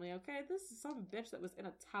family, okay? This is some bitch that was in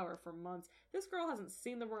a tower for months. This girl hasn't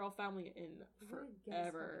seen the royal family in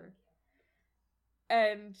forever.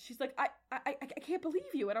 And she's like, I can't believe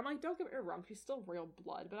you. And I'm like, don't get me wrong, she's still royal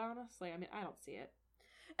blood, but honestly, I mean, I don't see it.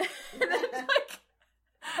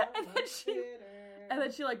 And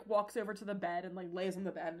then she like walks over to the bed and like lays on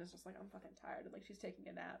the bed and is just like, I'm fucking tired, and like she's taking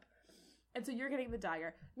a nap. And so you're getting the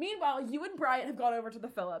dagger. Meanwhile, you and Bryant have gone over to the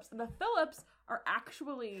Phillips, and the Phillips are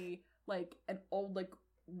actually like an old like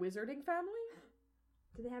wizarding family.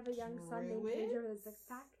 Do they have a young son named Pedro with a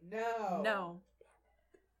six-pack? No.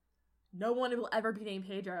 No one will ever be named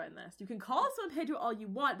Pedro in this. You can call someone Pedro all you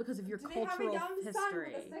want because of your cultural history. Do they have a young son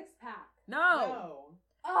with a six-pack? No.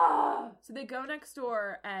 Oh. So they go next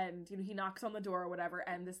door, and he knocks on the door or whatever,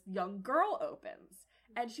 and this young girl opens,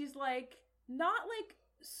 and she's like not like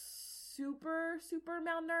super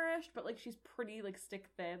malnourished, but like she's pretty like stick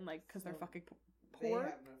thin, like because they're fucking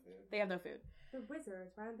poor. They have no food. They're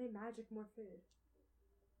wizards. Why don't they magic more food?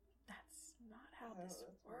 That's not how this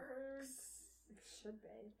works. It should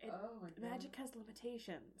be. Magic has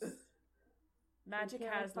limitations. Magic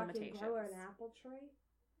has limitations. Grow an apple tree?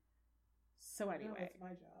 So anyway, that's my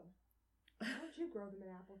job. Why don't you grow them an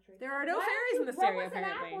apple tree? There are no fairies in this area,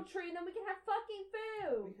 apparently. Grow us an apple tree, and then we can have fucking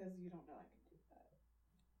food. Because you don't know I can do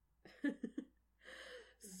that.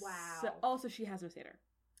 Wow. So, also, she has no satyr,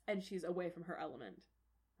 and she's away from her element.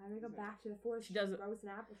 I'm gonna go back to the forest. She doesn't grow us an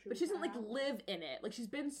apple tree, but she doesn't like live in it. Like she's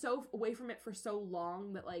been so away from it for so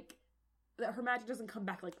long that like that her magic doesn't come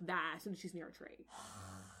back like that as soon as she's near a tree.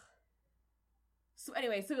 So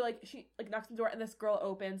anyway, so like she like knocks on the door, and this girl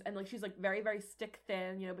opens, and like she's like very very stick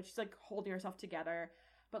thin, but she's like holding herself together,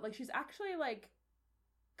 but like she's actually like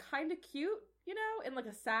kind of cute, in like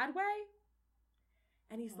a sad way.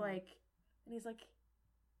 And he's like,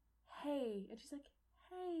 hey, and she's like,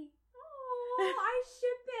 hey. Oh, I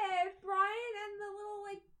ship it, Brian and the little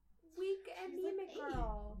like weak anemic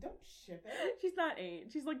girl. Don't ship it. She's not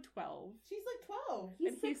 8. She's like 12. She's like 12. He's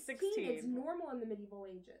and 16. He's 16. It's normal in the medieval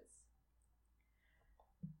ages.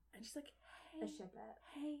 And she's like, hey, I ship it.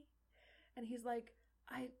 Hey, and he's like,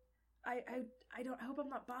 I don't. I hope I'm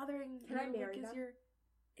not bothering. Can I marry them?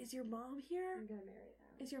 Is your mom here? I'm gonna marry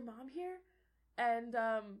them. Is your mom here?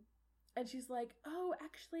 And she's like, oh,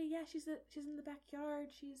 actually, yeah, she's in the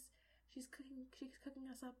backyard. She's cooking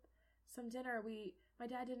us up some dinner. My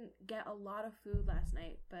dad didn't get a lot of food last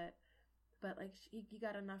night, but like he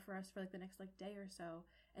got enough for us for like the next like day or so.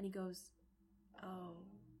 And he goes, oh,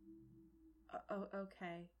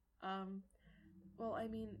 okay. Well, I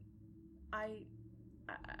mean, I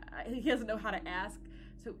he doesn't know how to ask.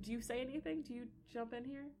 So do you say anything? Do you jump in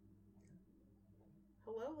here?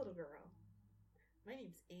 Hello, little girl. My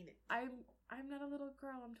name's Enid. I'm not a little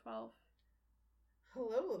girl. I'm 12.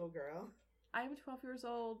 Hello, little girl. I'm 12 years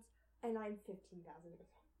old. And I'm 15,000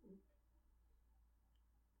 years old.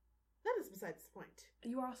 That is besides the point.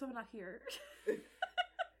 You are also not here.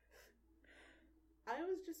 I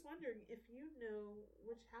was just wondering if you know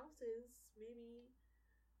which houses maybe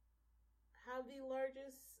have the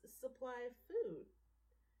largest supply of food.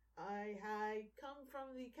 I come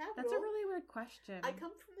from the capital. That's a really weird question. I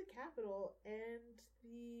come from the capital, and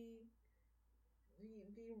the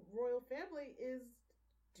royal family is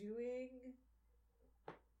doing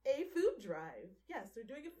a food drive. Yes, they're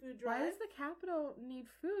doing a food drive. Why does the capital need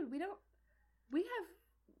food? We have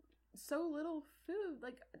so little food.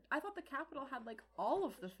 Like, I thought the capital had like all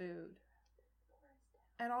of the food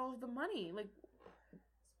and all of the money. Like,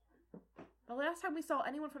 the last time we saw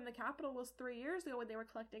anyone from the capital was 3 years ago when they were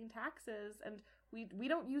collecting taxes, and we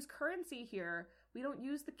don't use currency here. We don't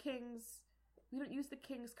use the king's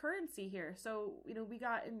currency here. So, we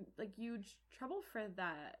got in like huge trouble for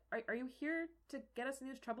that. Are you here to get us in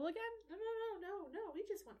huge trouble again? No. We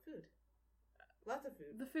just want food. Lots of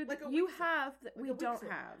food. The food like that you have that we don't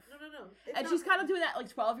have. No. And she's kind of doing that like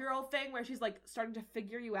 12-year-old thing where she's like starting to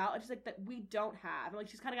figure you out, and she's like, that we don't have. And like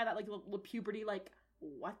she's kind of got that like little puberty like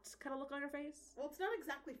what kind of look on her face. Well, it's not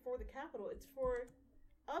exactly for the capital. It's for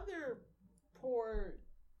other poor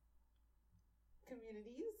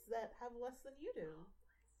communities that have less than you do.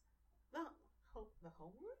 The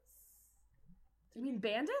homeless? You mean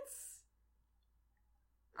bandits?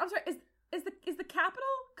 I'm sorry. Is the capital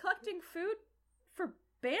collecting food for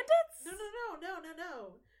bandits?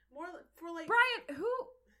 No. More for like Brian.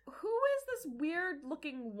 Who is this weird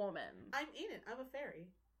looking woman? I'm Enid. I'm a fairy.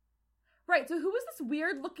 Right. So who is this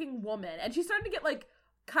weird looking woman? And she's starting to get like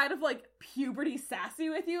kind of like puberty sassy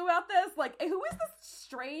with you about this. Like, who is this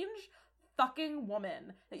strange fucking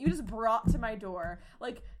woman that you just brought to my door?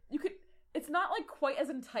 Like, you could. It's not like quite as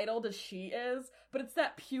entitled as she is, but it's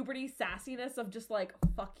that puberty sassiness of just like,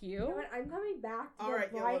 fuck you. You know what? I'm coming back to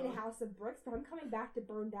the Brian House of Bricks, but I'm coming back to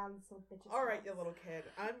burn down this little bitch's All right, house. you little kid.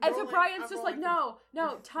 And so Brian's just like, no,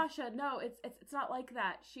 Tasha, no, it's not like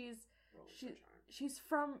that. She's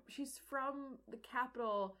from the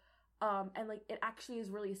capital. And like it actually is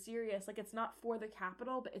really serious. Like it's not for the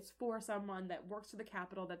Capitol, but it's for someone that works for the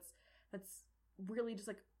Capitol that's really just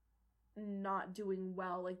like not doing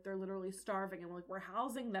well. Like they're literally starving, and like we're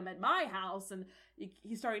housing them at my house. And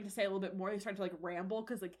he's starting to say a little bit more. He's starting to like ramble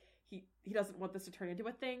because like he doesn't want this to turn into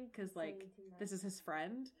a thing because like this is his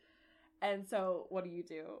friend. And so what do you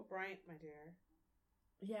do? Bryant, my dear.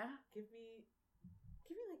 Yeah? Give me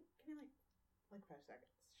like 5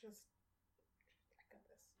 seconds. Just I got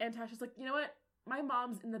this. And Tasha's like, you know what? My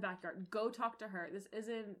mom's in the backyard. Go talk to her. This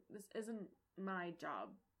isn't my job.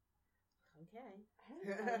 Okay.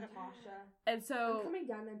 Tasha. And so I'm coming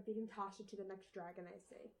down and I'm feeding Tasha to the next dragon I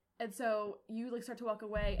see. And so you like start to walk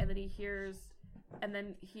away, and then he hears, and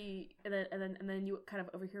then you kind of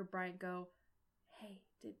overhear Bryant go, "Hey,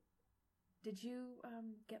 did you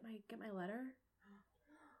get my letter?"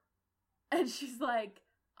 And she's like,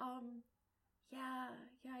 yeah,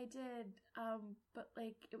 I did. But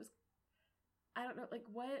like it was, I don't know, like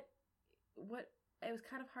what it was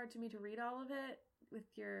kind of hard to me to read all of it with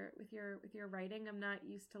your writing. I'm not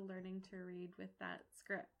used to learning to read with that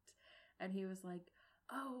script. And he was like,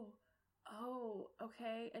 oh,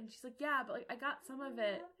 okay. And she's like, yeah, but like I got some of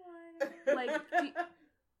it. Like,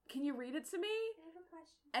 can you read it to me? I have a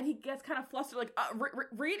question. And he gets kind of flustered, like,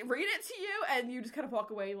 read it to you, and you just kind of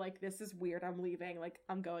walk away, like, this is weird. I'm leaving. Like,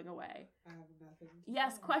 I'm going away. I have nothing.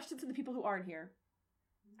 Yes, questions to the people who aren't here.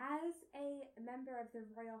 As a member of the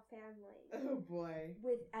royal family, Oh boy.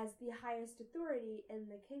 as the highest authority in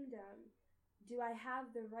the kingdom, do I have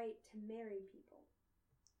the right to marry people?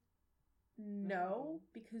 No,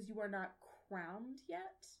 because you are not crowned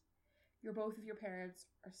yet. Both of your parents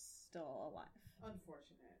are still alive.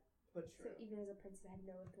 Unfortunate, but So true. even as a princess, I had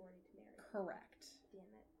no authority to marry them. Correct. Damn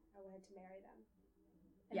it! I wanted to marry them.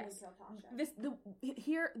 And Yes. then kill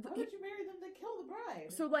Tasha. Why would you marry them to kill the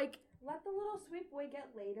bride? So like, Let the little sweet boy get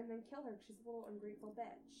laid and then kill her. 'Cause she's a little ungrateful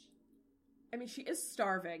bitch. I mean, she is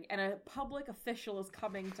starving, and a public official is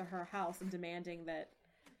coming to her house and demanding that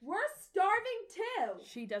We're starving too.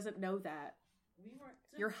 she doesn't know that. We weren't.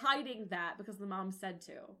 You're hiding that because the mom said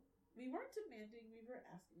to. We weren't demanding. We were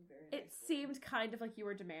asking very. It nicely. seemed kind of like you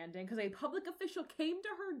were demanding, because a public official came to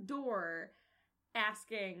her door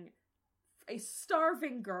asking a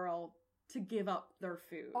starving girl to give up their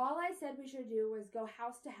food. All I said we should do was go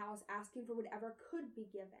house to house asking for whatever could be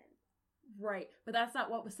given. Right, but that's not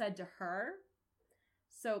what was said to her.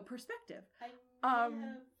 So perspective. I may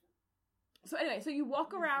have. So anyway, so you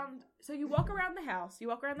walk around the house,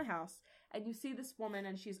 and you see this woman,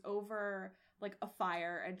 and she's over like a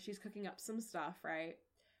fire, and she's cooking up some stuff, right?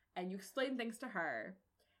 And you explain things to her,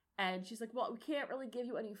 and she's like, well, we can't really give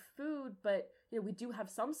you any food, but you know, we do have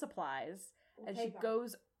some supplies. And she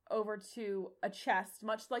goes over to a chest,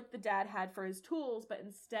 much like the dad had for his tools, but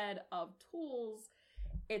instead of tools,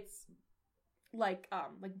 it's like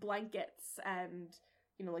blankets and,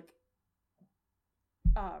 you know, like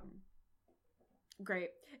great.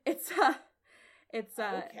 It's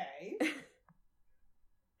Okay.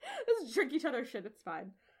 let's drink each other's shit, it's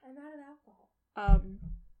fine. I'm out of alcohol.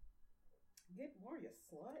 Get more, you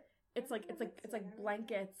slut. It's like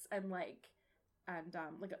blankets and like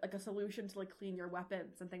a solution to like clean your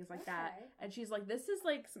weapons and things like that. Okay. And she's like, this is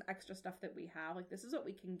like some extra stuff that we have. Like, this is what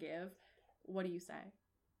we can give. What do you say?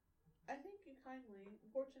 I thank you kindly.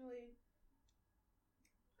 Unfortunately,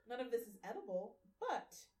 none of this is edible,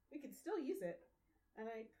 but we can still use it. And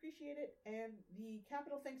I appreciate it. And the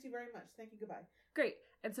Capitol thanks you very much. Thank you. Goodbye. Great.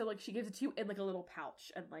 And so like she gives it to you in like a little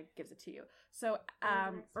pouch and like gives it to you. So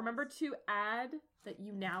remember to add that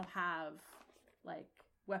you now have like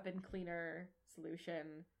weapon cleaner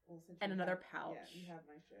solution Well, since and you another have- pouch. Yeah, you have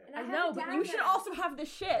my shit. And I I have know, a but you should dagger. also have the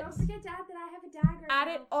shit. Don't forget, Dad, that I have a dagger. Add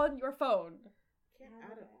now. it on your phone. Can't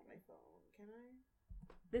add it on my phone, can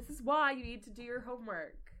I? This is why you need to do your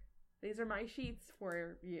homework. These are my sheets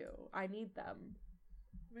for you. I need them.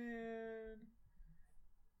 Man,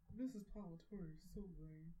 Mrs. Palmatori is so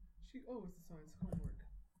lame. She always assigns homework.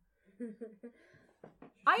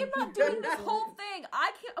 I am not doing this whole thing.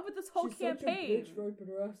 I came up with this whole campaign. but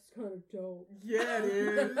her ass is kind of dope. Yeah, it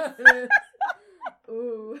is.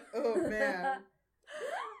 Ooh. Oh, man.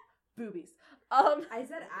 Boobies. I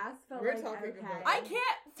said ass, but We're like, talking okay. about- I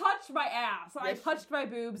can't touch my ass. I Yes, touched my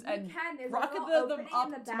boobs and You can. There's rocketed a little them opening up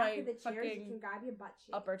in the to back my of the chairs. fucking You can grab your butt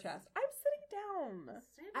cheeks. upper chest. I'm sitting down.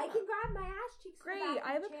 Stand I up. can grab my ass cheeks. from the Great. back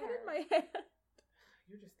I of have a the pen chair. in my hand.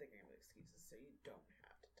 You're just thinking of excuses so you don't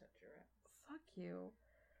have to touch your ass. Fuck you.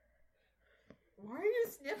 Why are you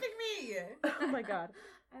sniffing me? Oh my god.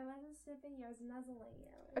 I wasn't sniffing you. I was nuzzling you.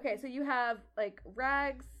 Okay, so you have like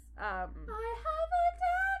rags, I have a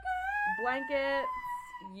dagger. blankets.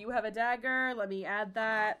 You have a dagger. Let me add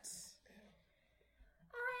that.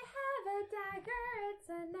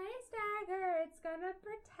 a nice dagger. It's gonna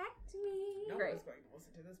protect me. No Great. one's going to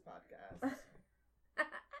listen to this podcast.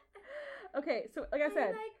 Okay, so like I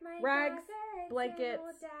said, like my rags, dagger, it's blankets, an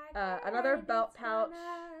old dagger, another and belt it's pouch,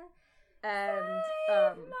 gonna and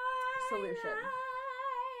save my solution.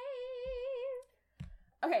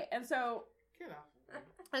 life. Okay, and so Get off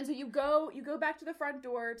of me. you go back to the front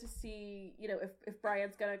door to see, you know, if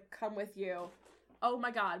Brian's gonna come with you. Oh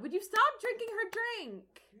my God, would you stop drinking her drink?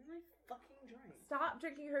 Give me my fucking drink. Stop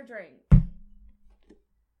drinking her drink.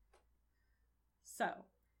 So,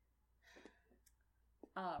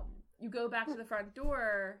 you go back to the front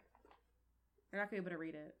door. You're not gonna be able to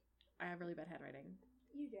read it. I have really bad handwriting.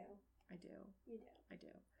 You do. I do. You do. I do.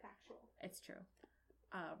 Factual. It's true.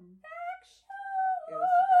 Yeah, Factual. this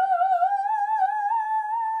is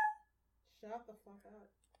good. Shut the fuck up.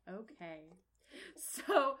 Okay.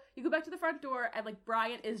 So you go back to the front door and like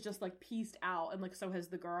Brian is just like pieced out and like so has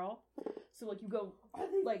the girl. So like you go Are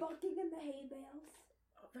they like fucking in the hay bales?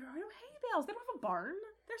 there are no hay bales. They don't have a barn.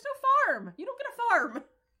 There's no farm. You don't get a farm.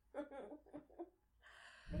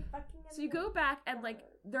 They fucking in So you the go back and like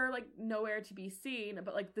barn. they're like nowhere to be seen,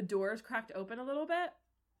 but like the door's cracked open a little bit.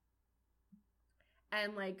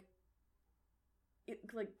 And like it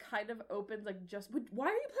like kind of opens like just why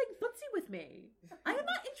are you playing footsie with me? I am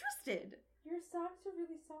not interested. Your socks are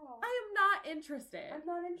really soft. I am not interested. I'm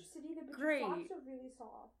not interested either, but Great. your socks are really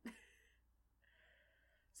soft.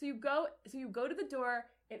 So you go to the door,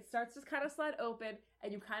 it starts to kind of slide open,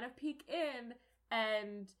 and you kind of peek in,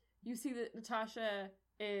 and you see that Natasha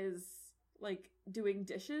is like doing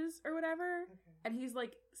dishes or whatever, Okay. and he's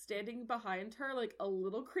like standing behind her like a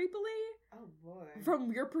little creepily. Oh boy.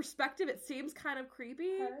 From your perspective, it seems kind of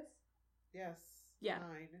creepy. Hers? Yes. Yeah.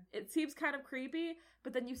 Mine. It seems kind of creepy,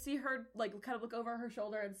 but then you see her like kind of look over her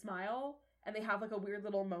shoulder and smile, and they have like a weird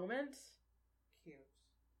little moment. Cute.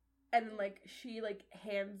 And then like she like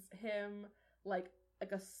hands him like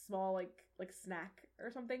a small like snack or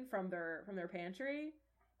something from their pantry.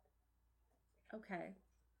 Okay.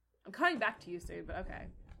 I'm coming back to you soon, but okay.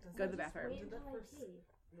 Does Go to that the just- bathroom. Did that Wait first until I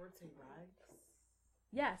pee. word say rags?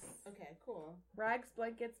 Yes. Okay, cool. Rags,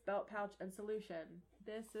 blankets, belt pouch, and solution.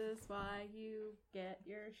 This is why you get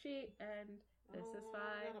your sheet, and this is I'm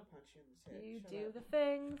why gonna punch you in the tit. you Shut do up. the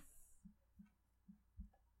things.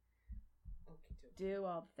 Okey-dokey. Do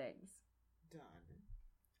all the things. Done.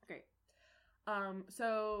 Great.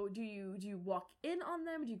 So do you walk in on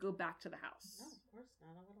them? Or do you go back to the house? No, of course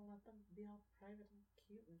not. I want to let them be all private and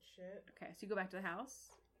cute and shit. Okay, so you go back to the house.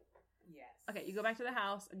 Yes. Okay, you go back to the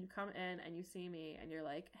house and you come in and you see me and you're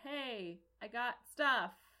like, "Hey, I got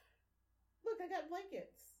stuff. Look, I got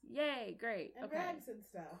blankets Yay, great. and Okay. rags and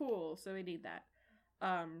stuff. Cool. So we need that."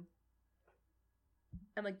 And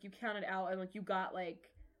like you counted out and like you got like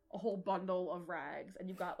a whole bundle of rags and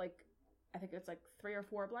you got like I think it's like 3 or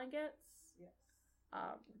 4 blankets. Yes.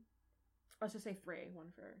 Let's just say 3,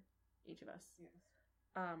 one for each of us. Yes.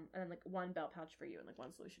 And then like 1 belt pouch for you and like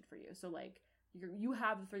 1 solution for you. So like you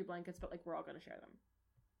have the 3 blankets, but like we're all gonna share them.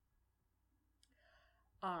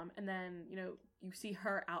 And then, you know, you see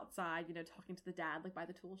her outside, you know, talking to the dad, like by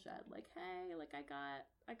the tool shed, like, "Hey, like I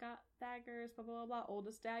got daggers, blah blah blah,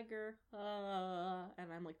 oldest dagger,"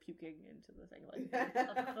 and I'm like puking into the thing, like,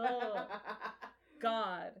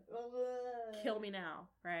 God, kill me now,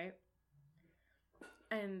 right?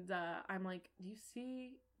 And I'm like, do you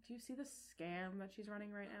see the scam that she's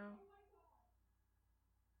running right now?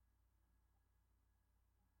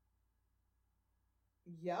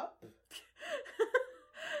 Yup.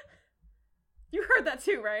 You heard that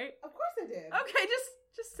too, right? Of course I did. Okay,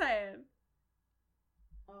 just saying.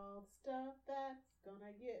 All stuff that's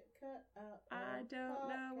gonna get cut out. I don't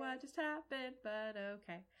know what just happened, but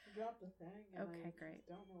okay. Dropped the thing. And Okay, I great.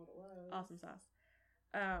 Don't know what it was. Awesome sauce.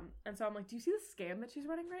 And so I'm like, do you see the scam that she's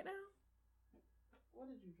running right now? What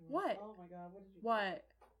did you do? What? Oh my god, what did you do? What?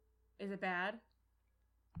 Is it bad?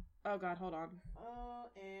 Oh god, hold on.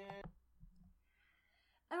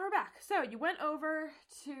 And we're back. So you went over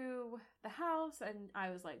to the house, and I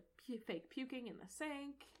was like fake puking in the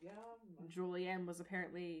sink. Yum. Julianne was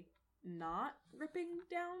apparently not ripping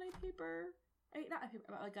down not a paper,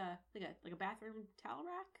 like a bathroom towel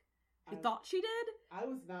rack. She thought she did. I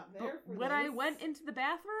was not there But for when this. I went into the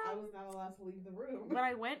bathroom, I was not allowed to leave the room. when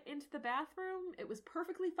I went into the bathroom, it was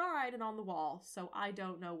perfectly fine and on the wall. So I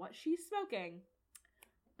don't know what she's smoking,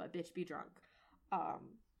 but bitch be drunk.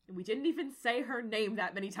 And we didn't even say her name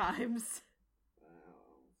that many times Wow.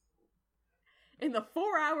 in the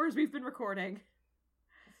 4 hours we've been recording.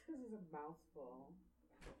 That's because it's a mouthful.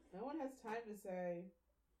 No one has time to say,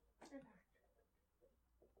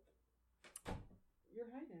 Your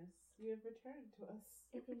Highness, you have returned to us.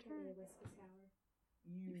 I think it'll be a whiskey sour.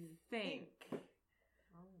 You think.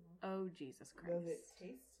 Oh, Jesus Christ. Does it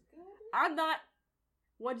taste good? I'm not...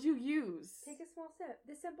 What'd you use? Take a small sip.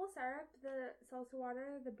 The simple syrup, the salsa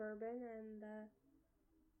water, the bourbon, and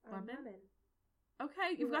the lemon.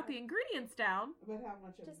 Okay, you've got the ingredients down. But how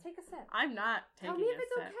much? Just take a sip. I'm not taking Tell me if a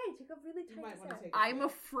it's sip. okay. Take a really You tiny might want to sip. take. I'm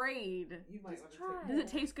afraid. You might Just want to try. Does it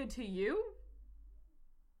taste good to you?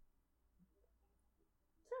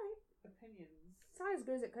 It's alright. Opinions. It's not as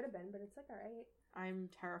good as it could have been, but it's like alright. I'm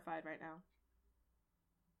terrified right now.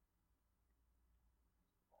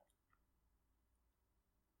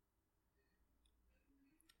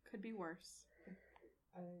 Could be worse.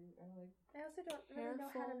 I like. I also don't really know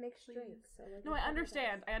how to Careful, mix please. drinks. So like, No, I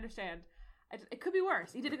understand. It could be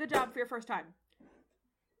worse. You did a good job for your first time.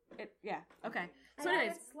 Yeah. Okay. So I anyways,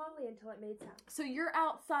 added slowly until it made sense. so you're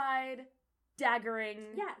outside daggering.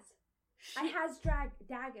 Yes. I She- has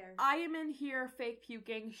Dagger. I am in here fake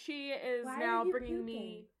puking. She is Why now are you bringing puking?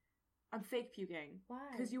 me. I'm fake puking Why?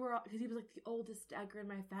 because he was like the oldest dagger in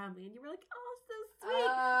my family, and you were like, oh, so sweet,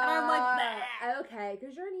 and I'm like, nah. Okay,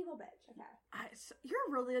 because you're an evil bitch. Okay. You're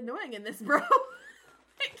really annoying in this, bro.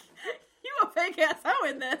 Like, you a fake asshole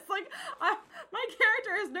in this. Like, my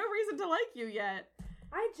character has no reason to like you yet.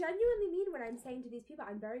 I genuinely mean what I'm saying to these people.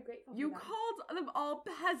 I'm very grateful. You for them. called them all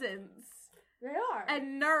peasants They are.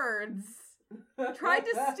 and nerds. Tried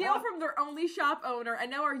to steal from their only shop owner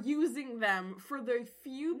and now are using them for the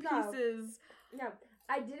few No. pieces. No,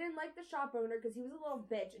 I didn't like the shop owner because he was a little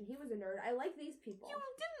bitch and he was a nerd. I like these people. You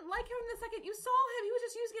didn't like him the second you saw him. He was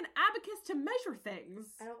just using an abacus to measure things.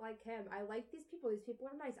 I don't like him. I like these people. These people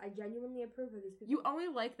are nice. I genuinely approve of these people. You only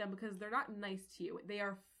like them because they're not nice to you. They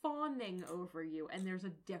are fawning over you, and there's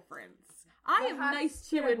a difference. I am They're nice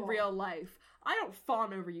to you in hospitable. real life. I don't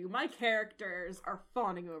fawn over you. My characters are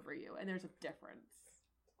fawning over you, and there's a difference.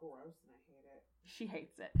 It's gross and I hate it. She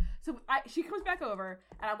hates it. So she comes back over,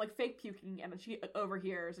 and I'm like fake puking, and she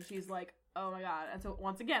overhears, and she's like, oh my god. And so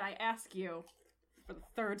once again, I ask you, for the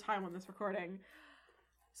third time on this recording,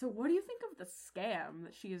 so what do you think of the scam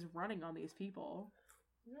that she is running on these people?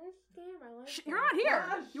 Nice scam. I like You're them. not here.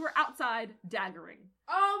 Gosh. You were outside daggering.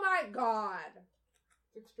 Oh my god.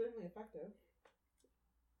 It's extremely effective.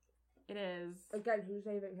 It is. Again, who's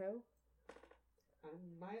saving who?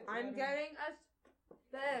 I'm getting us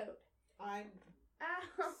food. I'm.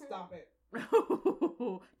 Ow. Stop it.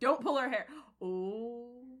 Don't pull her hair.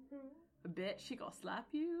 Oh, bitch, she gonna slap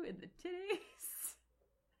you in the titties.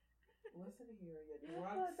 Listen here, you You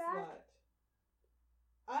drunk pull it back? slut.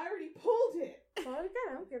 I already pulled it. Well, again,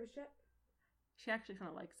 I don't give a shit. She actually kind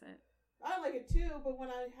of likes it. I like it too, but when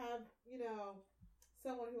I have,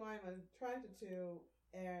 someone who I'm attracted to,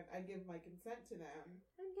 and I give my consent to them.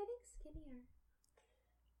 I'm getting skinnier.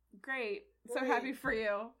 Great. So Great. happy for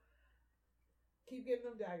you. Keep getting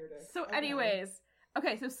them dagger dicks. So Okay. anyways,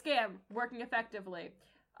 okay, so scam working effectively.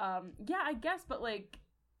 Yeah, I guess, but like,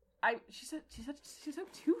 she's so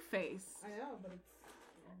two-faced. I know, but it's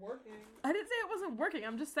working. I didn't say it wasn't working.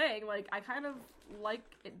 I'm just saying, like, I kind of like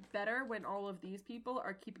it better when all of these people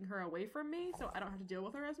are keeping her away from me, so I don't have to deal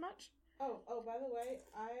with her as much. Oh, by the way,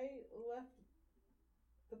 I left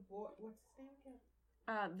the boy. What's his name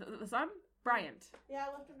again? The son? Bryant. Yeah,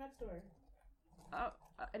 I left him next door. Oh,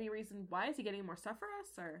 any reason why? Is he getting more stuff for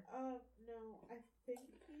us, or? No, I think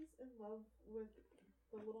he's in love with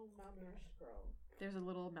the little malnourished girl. There's a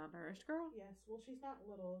little malnourished girl? Yes, well, she's not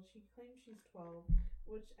little. She claims she's 12,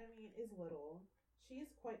 which, I mean, is little. She is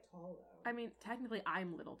quite tall, though. I mean, technically,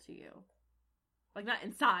 I'm little to you. Like, not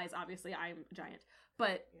in size, obviously, I'm a giant.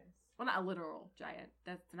 But, Yes. well, not a literal giant.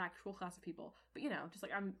 That's an actual class of people. But, just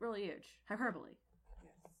like, I'm really huge. Hyperbole.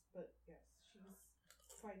 Yes, but yes, she's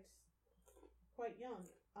quite young.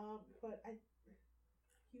 But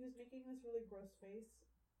he was making this really gross face.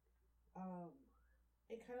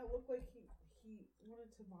 It kind of looked like he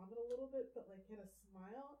wanted to vomit a little bit, but like had a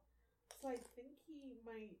smile. So I think he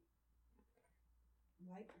might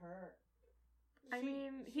like her. I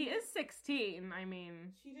mean, he is 16. I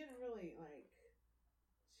mean, She didn't really like.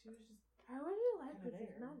 She was just. Why would you like Kinda this?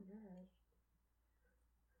 It's there. not nourished.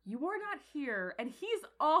 you are not here. And he's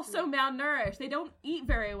also malnourished. They don't eat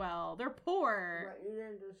very well. They're poor. Right, you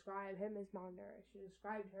didn't describe him as malnourished. You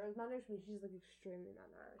described her as malnourished, but she's like extremely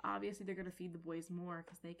malnourished. Obviously, they're going to feed the boys more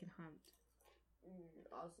because they can hunt.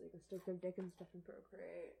 Also, you can stick their dick and stuff and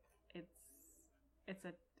procreate. It's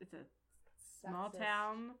a small Sexist.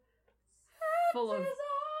 town full of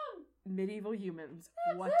Sexism! medieval humans.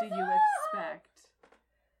 What do you expect?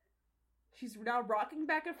 She's now rocking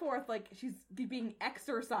back and forth like she's being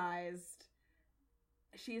exorcised.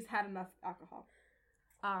 She's had enough alcohol.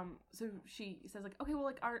 So she says like, okay, well,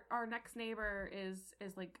 like our next neighbor is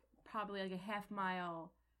like probably like a half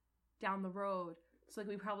mile down the road. So like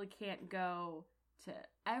we probably can't go to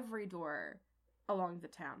every door along the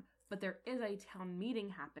town. But there is a town meeting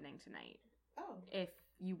happening tonight. Oh. If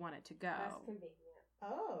you wanted to go. That's convenient.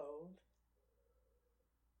 Oh.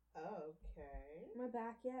 Okay. Am I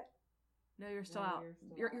back yet? No, you're still No, out.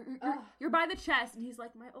 you're still You're by the chest, and he's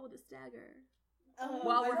like, my oldest dagger. Oh,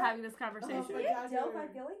 While my we're God. having this conversation. Oh, Is my he God, a DILF? you're- I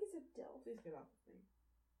feel like he's a DILF. Please get off of me.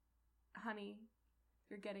 Honey,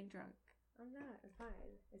 you're getting drunk. I'm not. I'm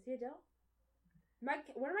fine. Is he a DILF?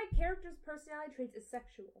 One of my character's personality traits is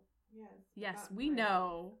sexual. Yes. Yes, not we mine.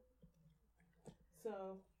 know.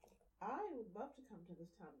 So, I would love to come to this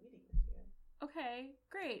town meeting with you. Okay,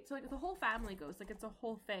 great. So like the whole family goes. Like it's a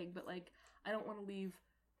whole thing, but like I don't want to leave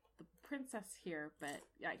the princess here, but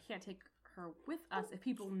I can't take her with us if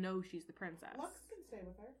people know she's the princess. Lux can stay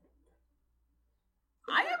with her.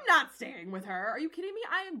 I am not staying with her. Are you kidding me?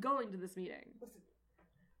 I am going to this meeting. Listen.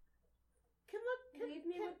 Leave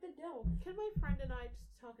me with the DILF. Can my friend and I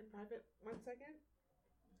just talk in private 1 second?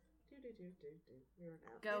 We are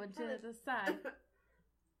now. Go in into private. the side.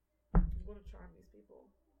 I'm going to charm these people.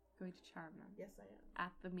 Going to charm them Yes, I am.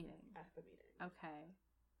 at the meeting. At the meeting. Okay.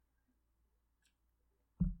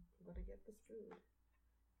 I'm going to get this food.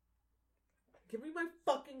 Give me my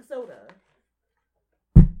fucking soda.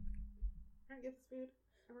 We're going to get this food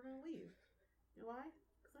and we're going to leave. You know why?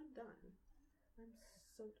 Because I'm done. I'm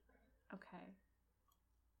so done. Okay.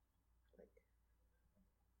 Like,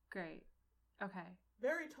 Great. Okay.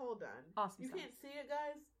 very tall done. Awesome You sauce. can't see it,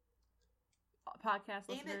 guys. Podcast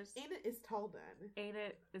Ain't listeners. it is tall done. Ain't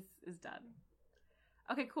it is done.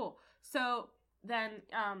 Okay, cool. So then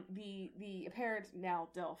the apparent now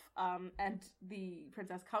DILF and the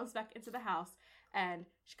princess comes back into the house, and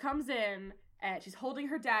she comes in and she's holding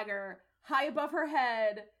her dagger high above her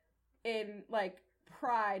head in like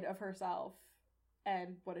pride of herself.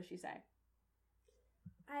 And what does she say?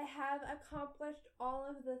 I have accomplished all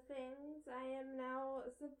of the things. I am now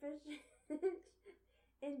sufficient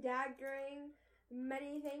in daggering.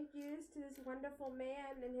 Many thank yous to this wonderful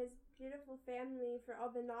man and his beautiful family for all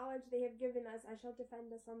the knowledge they have given us. I shall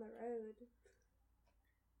defend us on the road.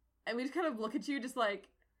 And we just kind of look at you just like,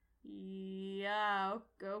 yeah,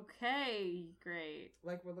 okay, great.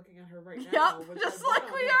 Like we're looking at her right now. Yep, with just my like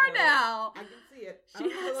bun we on are before. now. I can see it. I She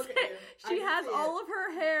don't need to has look at you. I she can has see all it. of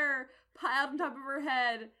her hair piled on top of her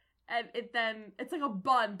head, and it's like a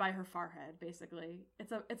bun by her forehead, basically.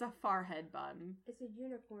 It's a forehead bun. It's a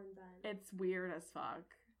unicorn bun. It's weird as fuck.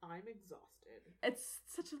 I'm exhausted. It's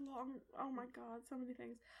such a long. Oh my god, so many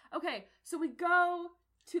things. Okay, so we go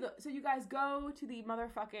to the. So you guys go to the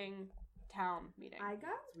motherfucking town meeting. I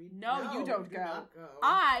got? No, you don't do go. not go.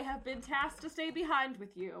 I have been tasked to stay behind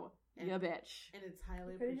with you, And- you bitch. And it's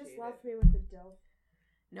highly Could have appreciated. just left me with the DILF.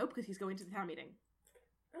 Nope, because he's going to the town meeting.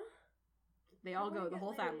 They all I wanna go, the get whole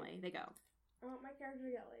laid. family. They go. I want my character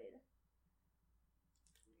to get laid.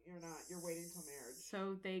 You're not. You're waiting till marriage.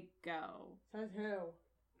 So they go. Says who?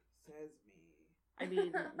 Says me. I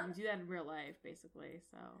mean, you do that in real life, basically,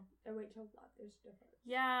 so. Oh, wait till blood. There's a difference.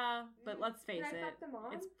 Yeah, but let's face Can I it. fuck the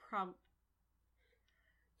mom? It's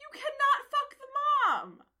You cannot fuck the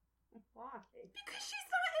mom! Why? Because she's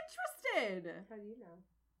not interested! How do you know?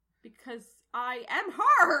 Because I am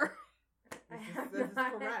her! This is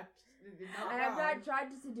correct. You're not I have wrong. not tried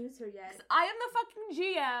to seduce her yet. I am the fucking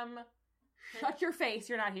GM. Shut your face,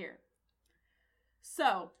 you're not here.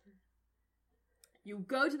 So, you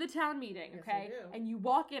go to the town meeting, Yes, okay? I do. And you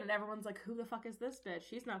walk in and everyone's like, who the fuck is this bitch?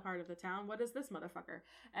 She's not part of the town. What is this motherfucker?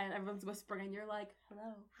 And everyone's whispering and you're like,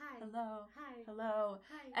 hello, Hi. hello, Hi. hello.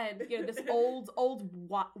 Hi. And, you know, this wizened,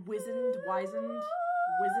 wizened,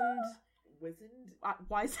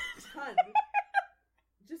 Hun.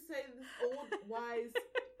 Just say this old, wise,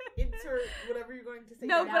 insert whatever you're going to say.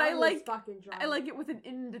 No, now. but I was like- fucking drunk. I like it with an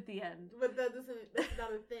end at the end. But that's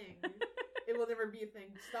not a thing. It will never be a thing.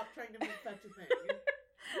 Stop trying to make such a thing.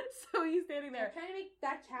 So he's standing They're there. trying to make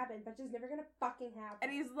that happen, but it's never gonna fucking happen.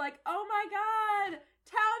 And he's like, oh my god,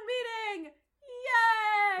 town meeting,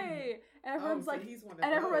 yay! And everyone's so like, he's one of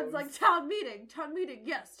and everyone's those. like, town meeting,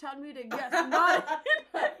 yes, nodding,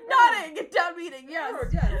 nodding, town meeting, yes. Oh,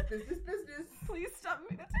 yes. Business. Please stop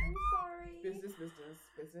me. I'm sorry. Business.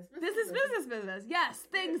 Business. Yes,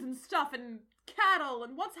 things and stuff and cattle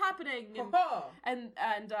and what's happening. And,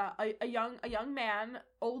 a young man,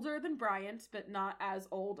 older than Bryant, but not as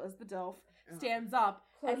old as the DILF, stands up.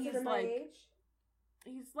 Closer and he's to my like, age.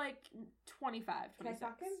 he's like 25, 26. Can I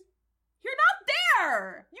fuck him? You're not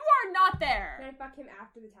there! You are not Can there! I fuck him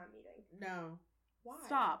after the town meeting? No. Why?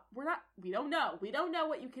 Stop. We don't know. We don't know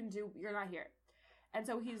what you can do. You're not here. And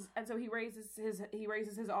so he raises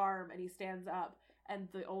his arm and he stands up And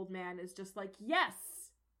the old man is just like, yes,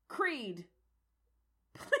 Creed.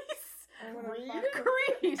 Please.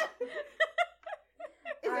 Creed.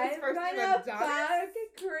 I'm gonna fuck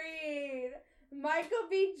Creed. Michael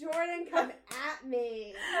B. Jordan, come at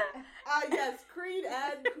me. Yes, Creed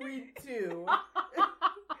and Creed 2.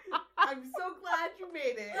 I'm so glad you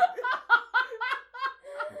made it.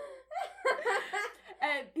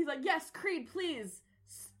 And he's like, yes, Creed, please,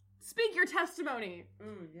 speak your testimony.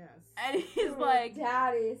 Yes. And he's like...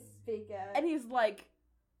 Daddy, speak it. And he's like,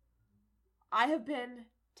 I have been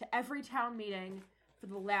to every town meeting for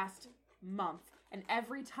the last month. And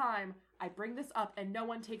every time I bring this up and no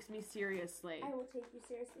one takes me seriously. I will take you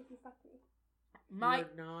seriously if you fuck me.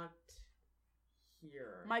 You're not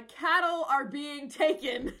here. My cattle are being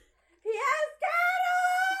taken. He has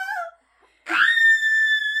cattle!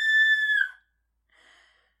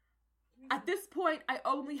 At this point, I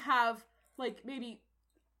only have, like, maybe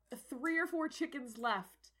 3 or 4 chickens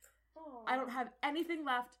left. Aww. I don't have anything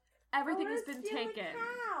left. Everything has been taken.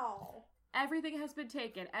 Cow. Everything has been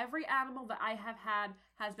taken. Every animal that I have had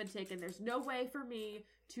has been taken. There's no way for me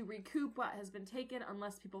to recoup what has been taken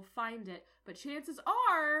unless people find it. But chances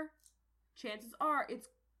are it's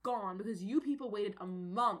gone because you people waited a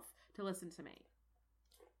month to listen to me.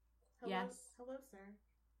 Hello, yes. Hello, sir.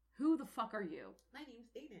 Who the fuck are you? My name's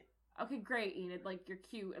Enid. Okay, great, Enid. Like, you're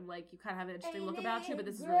cute and, like, you kind of have an interesting look Enid, about you, but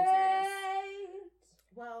this is really serious.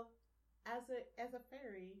 Well, as a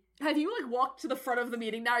fairy... Have you, like, walked to the front of the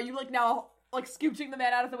meeting now? Are you, like, now, like, scooching the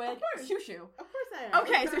man out of the way? Of Like, course. shoo-shoo. Of course I am.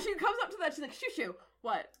 Okay, so she comes up to that, she's like, shoo-shoo.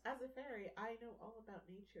 What? As a fairy, I know all about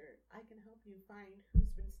nature. I can help you find who's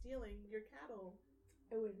been stealing your cattle.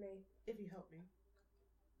 It was me. If you help me.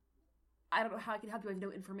 I don't know how I can help you. I have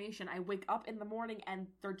no information. I wake up in the morning and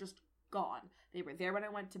they're just gone. They were there when I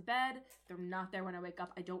went to bed. They're not there when I wake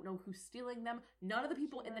up. I don't know who's stealing them. None of the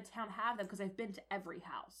people in the town have them because I've been to every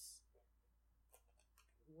house.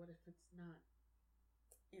 What if it's not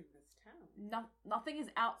in this town? Nothing is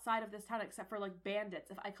outside of this town except for, like, bandits.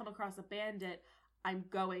 If I come across a bandit, I'm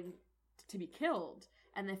going to be killed.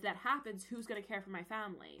 And if that happens, who's going to care for my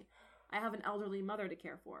family? I have an elderly mother to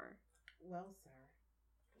care for. Well, sir.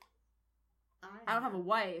 I don't have a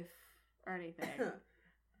wife or anything.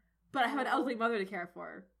 But I have an elderly mother to care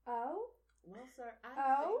for. Oh? Well, sir,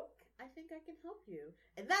 I think I can help you.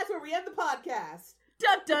 And that's where we end the podcast.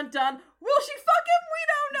 Dun dun dun! Will she fuck him? We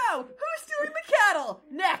don't know! Who's stealing the cattle?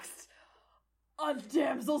 Next! On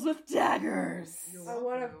Damsels with Daggers! You're I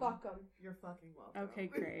want to welcome. fuck him. You're fucking welcome. Okay,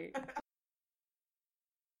 great.